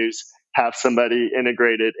interviews, have somebody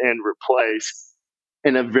integrated and replaced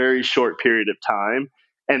in a very short period of time.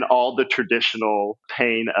 And all the traditional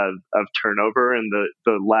pain of turnover and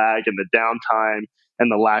the lag and the downtime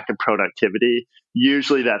and the lack of productivity,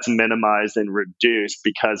 usually that's minimized and reduced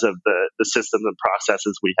because of the systems and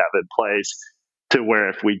processes we have in place, to where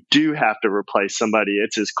if we do have to replace somebody,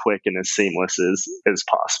 it's as quick and as seamless as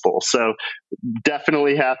possible. So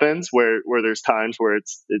definitely happens where there's times where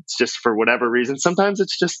it's just for whatever reason. Sometimes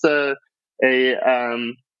it's just a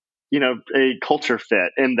culture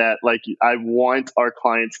fit, in that, like, I want our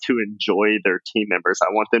clients to enjoy their team members.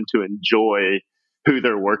 I want them to enjoy who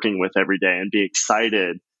they're working with every day and be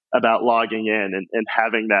excited about logging in and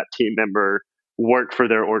having that team member work for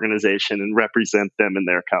their organization and represent them in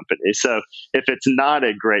their company. So if it's not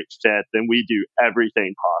a great fit, then we do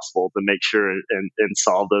everything possible to make sure and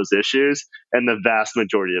solve those issues. And the vast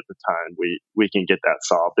majority of the time, we can get that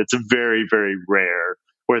solved. It's very, very rare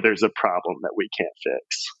where there's a problem that we can't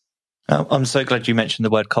fix. I'm so glad you mentioned the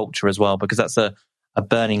word culture as well, because that's a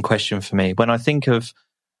burning question for me. When I think of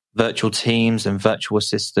virtual teams and virtual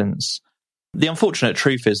assistants, the unfortunate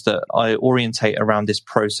truth is that I orientate around this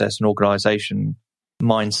process and organization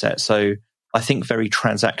mindset. So I think very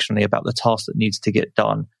transactionally about the task that needs to get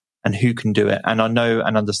done and who can do it. And I know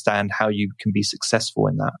and understand how you can be successful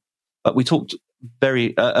in that. But we talked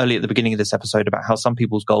very early at the beginning of this episode about how some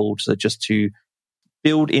people's goals are just to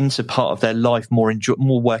build into part of their life more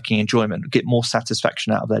working enjoyment, get more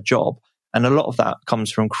satisfaction out of their job. And a lot of that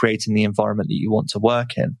comes from creating the environment that you want to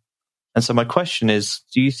work in. And so my question is,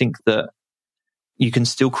 do you think that you can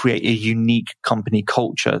still create a unique company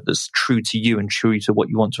culture that's true to you and true to what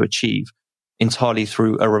you want to achieve entirely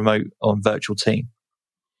through a remote or virtual team?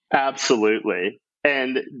 Absolutely.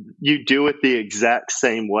 And you do it the exact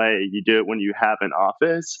same way you do it when you have an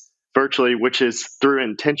office virtually, which is through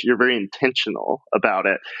intention. You're very intentional about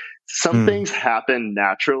it. Some things happen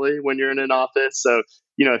naturally when you're in an office. So,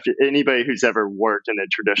 if anybody who's ever worked in a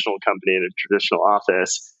traditional company, in a traditional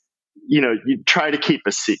office, you try to keep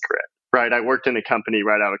a secret, right? I worked in a company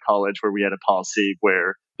right out of college where we had a policy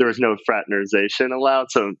where there was no fraternization allowed.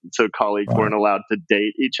 So colleagues weren't allowed to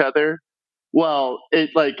date each other. Well,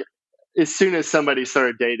 as soon as somebody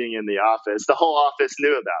started dating in the office, the whole office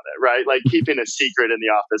knew about it, right? Like, keeping a secret in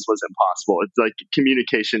the office was impossible. It's like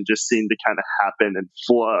communication just seemed to kind of happen and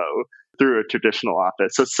flow through a traditional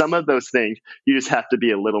office. So some of those things you just have to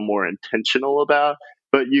be a little more intentional about,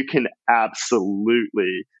 but you can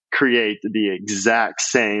absolutely create the exact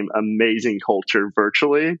same amazing culture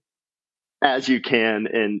virtually as you can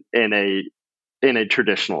in a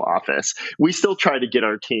traditional office. We still try to get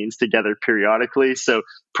our teams together periodically. So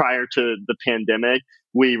prior to the pandemic,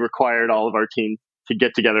 we required all of our team to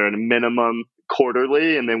get together at a minimum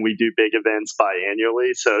quarterly, and then we do big events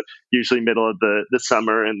biannually. So usually middle of the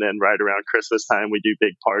summer, and then right around Christmas time, we do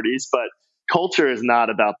big parties. But culture is not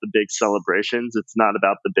about the big celebrations. It's not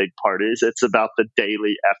about the big parties. It's about the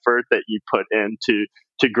daily effort that you put into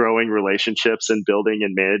growing relationships and building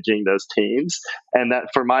and managing those teams. And that,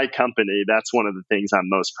 for my company, that's one of the things I'm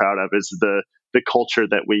most proud of, is the culture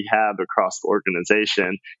that we have across the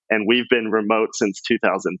organization. And we've been remote since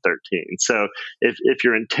 2013. So if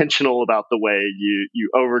you're intentional about the way you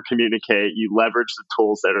over communicate, you leverage the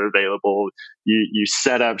tools that are available, you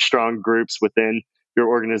set up strong groups within your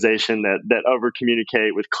organization that over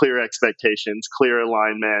communicate with clear expectations, clear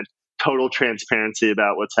alignment, total transparency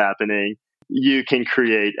about what's happening, you can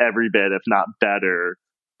create every bit, if not better,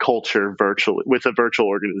 culture virtually with a virtual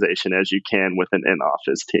organization as you can with an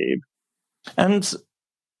in-office team. And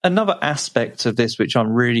another aspect of this, which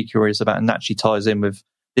I'm really curious about and actually ties in with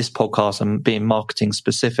this podcast and being marketing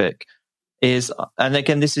specific, is, and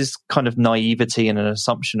again, this is kind of naivety and an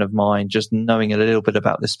assumption of mine, just knowing a little bit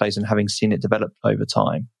about this space and having seen it develop over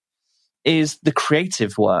time, is the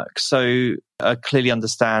creative work. So I clearly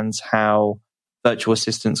understands how virtual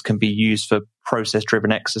assistants can be used for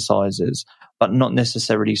process-driven exercises, but not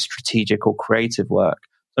necessarily strategic or creative work.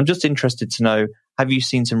 So I'm just interested to know, have you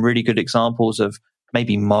seen some really good examples of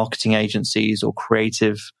maybe marketing agencies or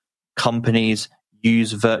creative companies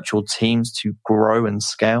use virtual teams to grow and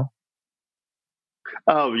scale?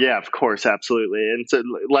 Oh, yeah, of course. Absolutely. And so,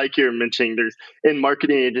 like you're mentioning, there's in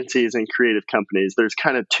marketing agencies and creative companies, there's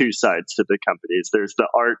kind of two sides to the companies. There's the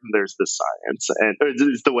art and there's the science. And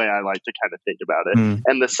it's the way I like to kind of think about it.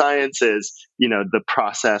 And the science is, the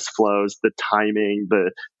process flows, the timing,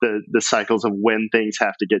 the cycles of when things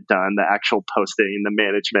have to get done, the actual posting, the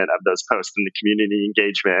management of those posts, and the community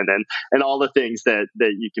engagement, and all the things that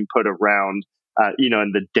you can put around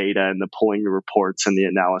and the data and the pulling the reports and the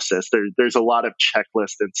analysis. There's a lot of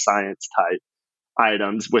checklist and science type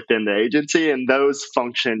items within the agency, and those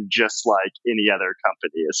function just like any other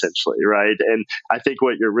company, essentially, right? And I think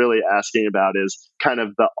what you're really asking about is kind of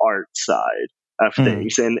the art side of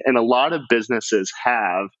things. And a lot of businesses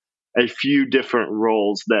have a few different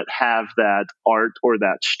roles that have that art or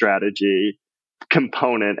that strategy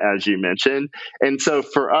component, as you mentioned. And so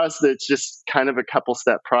for us, it's just kind of a couple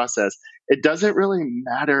step process. It doesn't really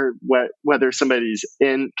matter whether somebody's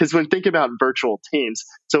in, because when think about virtual teams,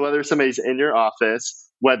 so whether somebody's in your office,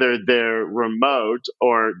 whether they're remote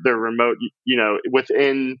or they're remote,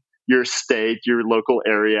 within your state, your local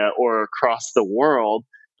area, or across the world,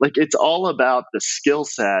 like it's all about the skill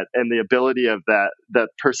set and the ability of that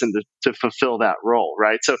person to fulfill that role,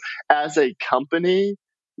 right? So as a company,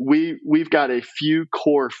 we've got a few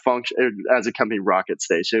core functions. As a company, Rocket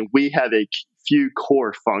Station, we have a few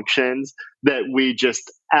core functions that we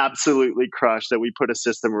just absolutely crush, that we put a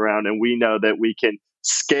system around, and we know that we can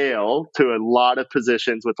scale to a lot of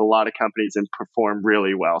positions with a lot of companies and perform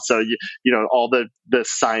really well. So all the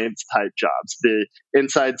science type jobs, the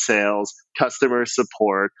inside sales, customer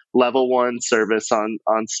support, level 1 service on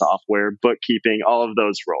software, bookkeeping, all of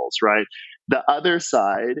those roles, right? The other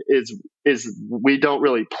side is we don't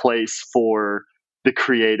really place for the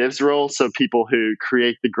creatives role. So people who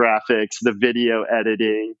create the graphics, the video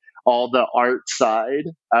editing, all the art side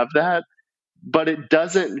of that. But it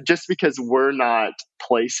doesn't, just because we're not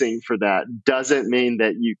placing for that doesn't mean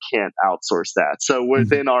that you can't outsource that. So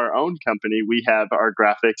within our own company, we have our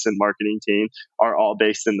graphics and marketing team are all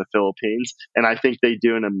based in the Philippines. And I think they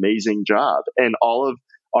do an amazing job. And all of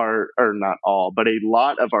our, or not all, but a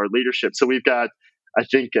lot of our leadership. So we've got, I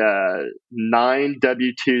think, 9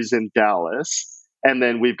 W-2s in Dallas. And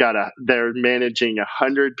then we've got they're managing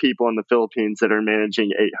 100 people in the Philippines that are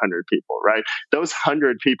managing 800 people, right? Those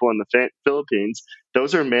 100 people in the Philippines,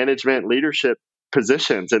 those are management leadership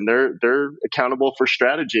positions, and they're accountable for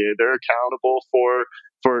strategy. They're accountable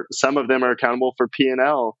for some of them are accountable for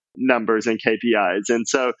P&L numbers and KPIs. And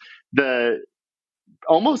so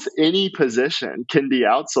almost any position can be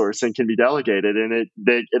outsourced and can be delegated, and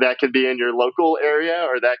that could be in your local area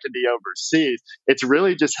or that could be overseas. It's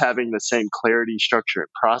really just having the same clarity, structure, and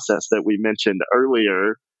process that we mentioned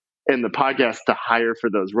earlier in the podcast to hire for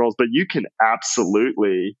those roles. But you can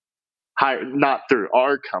absolutely hire, not through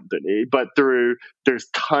our company, but there's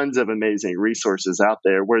tons of amazing resources out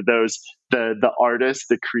there where the artists,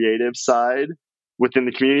 the creative side within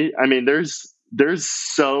the community. I mean, there's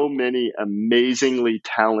so many amazingly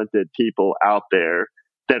talented people out there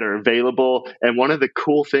that are available. And one of the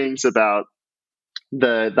cool things about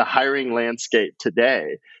the hiring landscape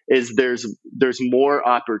today is there's more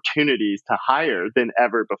opportunities to hire than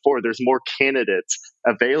ever before. There's more candidates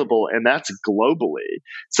available, and that's globally.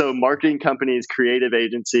 So marketing companies, creative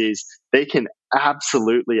agencies, they can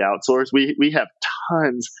absolutely outsource. We have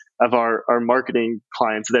tons of our marketing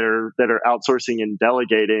clients that are outsourcing and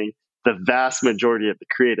delegating the vast majority of the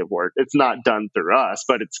creative work. It's not done through us,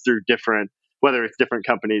 but it's through whether it's different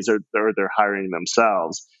companies or they're hiring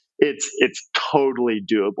themselves. It's totally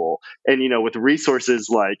doable. And, with resources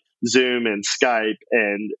like Zoom and Skype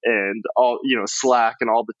and all, Slack and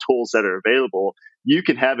all the tools that are available, you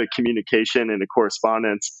can have a communication and a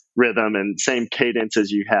correspondence rhythm and same cadence as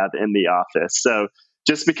you have in the office. So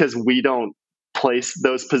just because we don't place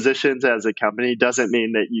those positions as a company doesn't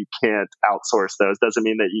mean that you can't outsource those, doesn't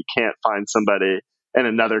mean that you can't find somebody in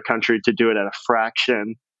another country to do it at a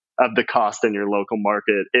fraction of the cost in your local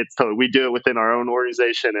market. It's totally, we do it within our own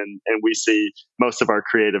organization, and we see most of our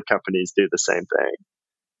creative companies do the same thing.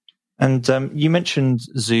 And you mentioned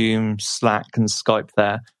Zoom, Slack, and Skype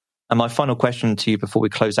there. And my final question to you before we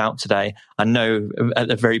close out today, I know at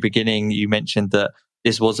the very beginning you mentioned that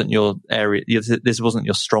this wasn't your area. This wasn't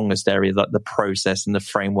your strongest area, like the process and the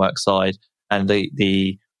framework side and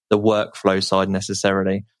the workflow side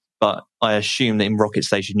necessarily. But I assume that in Rocket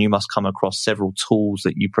Station, you must come across several tools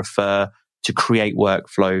that you prefer to create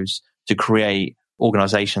workflows, to create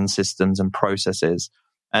organization systems and processes.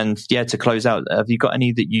 And to close out, have you got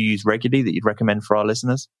any that you use regularly that you'd recommend for our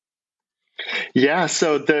listeners? Yeah,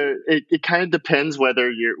 so it kind of depends whether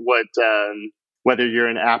you're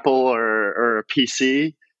an Apple or a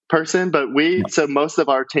PC person, but so most of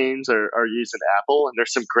our teams are using Apple, and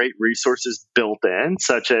there's some great resources built in,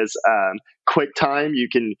 such as QuickTime. You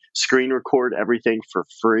can screen record everything for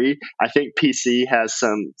free. I think PC has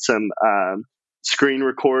some screen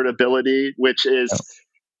record ability, which is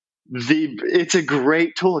it's a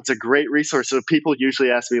great tool. It's a great resource. So people usually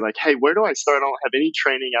ask me like, hey, where do I start? I don't have any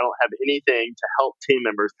training. I don't have anything to help team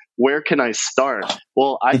members. Where can I start?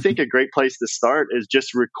 Well, I think a great place to start is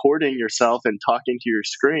just recording yourself and talking to your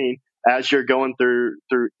screen as you're going through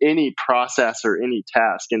any process or any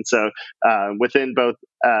task. And so within both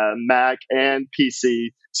Mac and PC,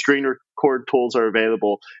 screen record tools are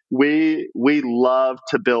available. We love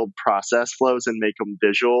to build process flows and make them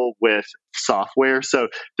visual with software. So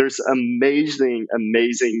there's amazing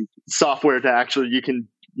software to actually, you can,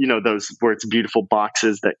 those where it's beautiful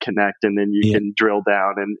boxes that connect, and then you can drill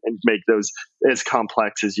down and make those as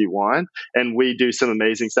complex as you want. And we do some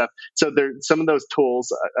amazing stuff. So there, some of those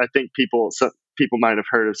tools, I think people might have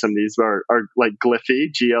heard of some of these are like Gliffy,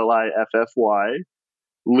 Gliffy.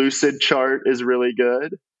 Lucid Chart is really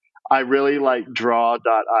good. I really like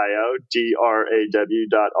draw.io,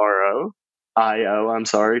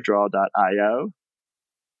 draw.io.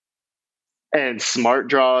 And Smart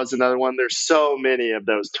Draw is another one. There's so many of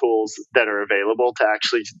those tools that are available to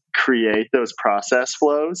actually create those process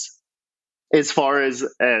flows. As far as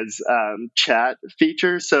chat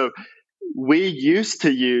features, so we used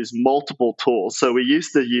to use multiple tools. So we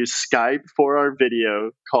used to use Skype for our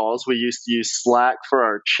video calls. We used to use Slack for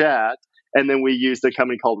our chat. And then we used a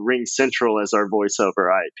company called Ring Central as our voice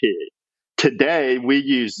over IP. Today, we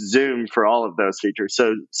use Zoom for all of those features.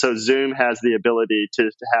 So Zoom has the ability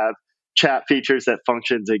to have chat features that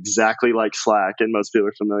functions exactly like Slack, and most people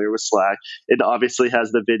are familiar with Slack. It obviously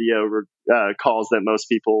has the video calls that most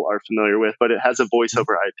people are familiar with, but it has a voice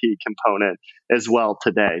over IP component as well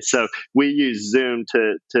today. So we use Zoom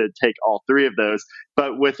to take all three of those.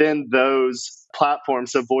 But within those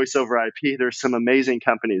platforms, so voice over IP, there's some amazing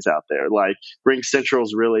companies out there. Like Ring Central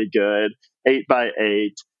is really good, 8x8.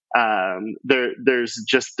 There's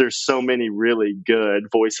so many really good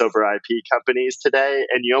voice over IP companies today,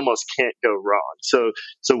 and you almost can't go wrong. So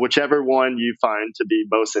whichever one you find to be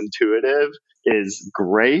most intuitive is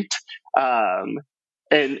great.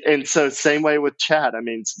 And so same way with chat. I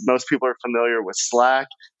mean, most people are familiar with Slack.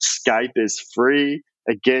 Skype is free.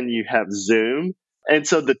 Again, you have Zoom. And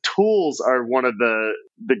so the tools are one of the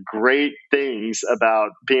great things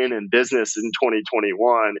about being in business in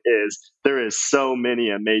 2021 is there is so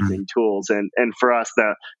many amazing tools. And for us,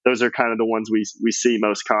 those are kind of the ones we see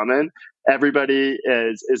most common. Everybody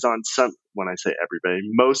is on some, when I say everybody,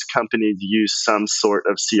 most companies use some sort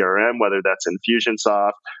of CRM, whether that's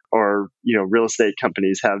Infusionsoft or, real estate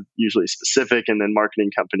companies have usually specific, and then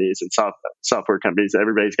marketing companies and software companies,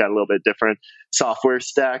 everybody's got a little bit different software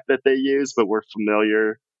stack that they use, but we're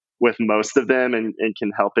familiar with most of them and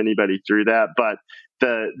can help anybody through that. But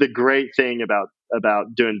the great thing about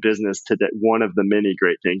doing business today, one of the many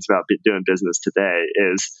great things about doing business today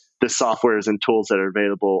is the softwares and tools that are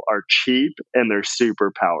available are cheap and they're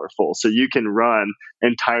super powerful. So you can run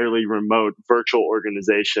entirely remote virtual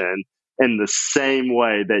organization in the same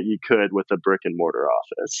way that you could with a brick and mortar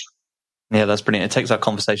office. Yeah, that's brilliant. It takes our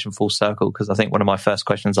conversation full circle, because I think one of my first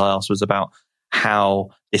questions I asked was about how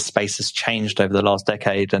this space has changed over the last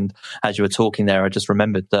decade. And as you were talking there, I just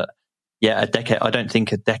remembered that, I don't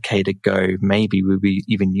think a decade ago, maybe we'd be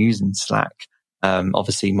even using Slack.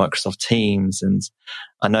 Obviously Microsoft Teams, and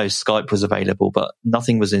I know Skype was available, but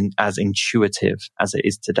nothing was as intuitive as it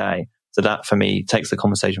is today. So that for me takes the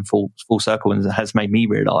conversation full circle, and has made me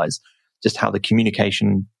realize just how the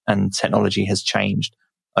communication and technology has changed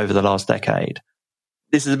over the last decade.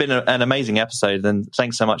 This has been an amazing episode, and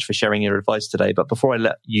thanks so much for sharing your advice today. But before I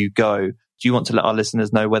let you go, do you want to let our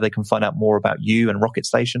listeners know where they can find out more about you and Rocket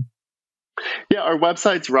Station? Yeah, our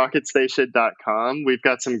website's rocketstation.com. We've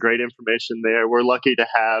got some great information there. We're lucky to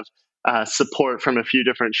have support from a few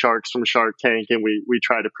different sharks from Shark Tank, and we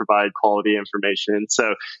try to provide quality information.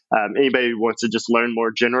 So anybody who wants to just learn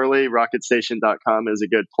more generally, rocketstation.com is a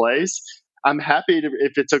good place. I'm happy to,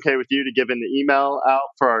 if it's okay with you, to give an email out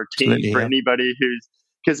for our team. Absolutely, for anybody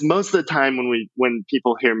because most of the time when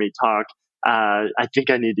people hear me talk, I think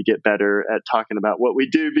I need to get better at talking about what we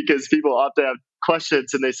do, because people often have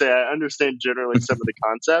questions and they say, I understand generally some of the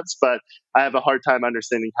concepts, but I have a hard time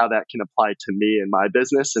understanding how that can apply to me and my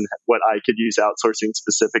business and what I could use outsourcing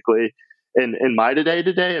specifically in my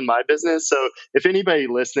day-to-day in my business. So if anybody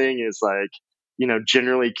listening is like,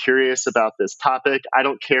 generally curious about this topic, I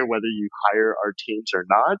don't care whether you hire our teams or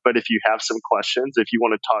not, but if you have some questions, if you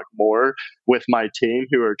want to talk more with my team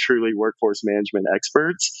who are truly workforce management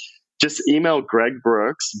experts, just email Greg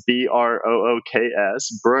Brooks, Brooks,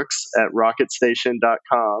 Brooks at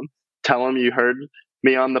rocketstation.com. Tell him you heard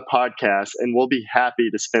me on the podcast, and we'll be happy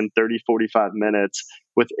to spend 30, 45 minutes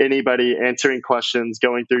with anybody answering questions,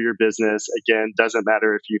 going through your business. Again, doesn't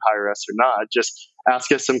matter if you hire us or not. Just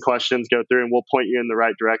ask us some questions, go through, and we'll point you in the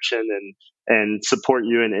right direction and support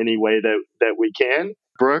you in any way that we can.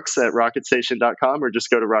 Brooks at rocketstation.com, or just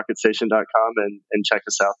go to rocketstation.com and check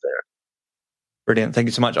us out there. Brilliant. Thank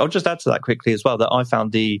you so much. I'll just add to that quickly as well that I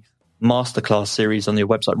found the masterclass series on your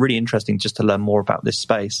website. Really interesting just to learn more about this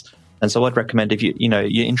space. And so I'd recommend, if you're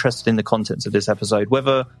interested in the contents of this episode,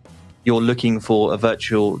 whether you're looking for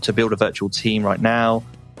to build a virtual team right now,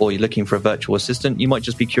 or you're looking for a virtual assistant, you might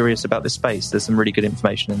just be curious about this space. There's some really good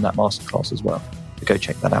information in that masterclass as well. So go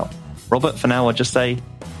check that out. Robert, for now, I'll just say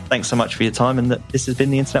thanks so much for your time, and that this has been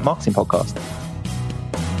the Internet Marketing Podcast.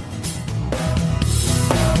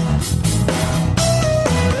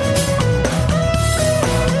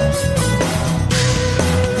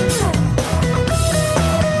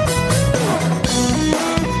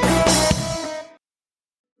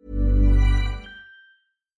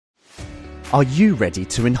 Are you ready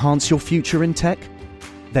to enhance your future in tech?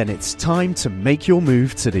 Then it's time to make your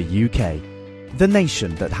move to the UK, the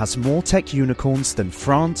nation that has more tech unicorns than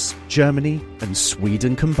France, Germany, and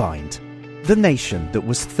Sweden combined. The nation that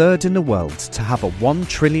was third in the world to have a $1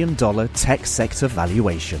 trillion tech sector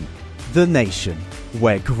valuation. The nation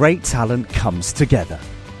where great talent comes together.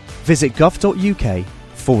 Visit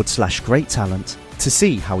gov.uk/great talent to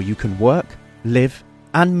see how you can work, live,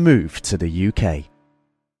 and move to the UK.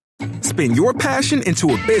 Spin your passion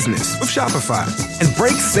into a business with Shopify and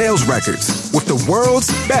break sales records with the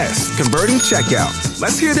world's best converting checkout.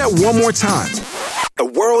 Let's hear that one more time. The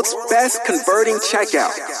world's best converting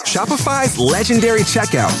checkout. Shopify's legendary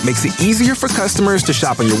checkout makes it easier for customers to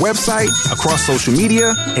shop on your website, across social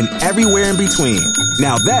media, and everywhere in between.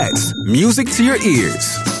 Now that's music to your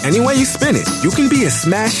ears. Any way you spin it, you can be a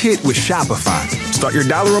smash hit with Shopify. Start your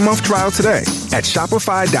 $1 a month trial today at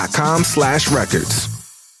shopify.com/records.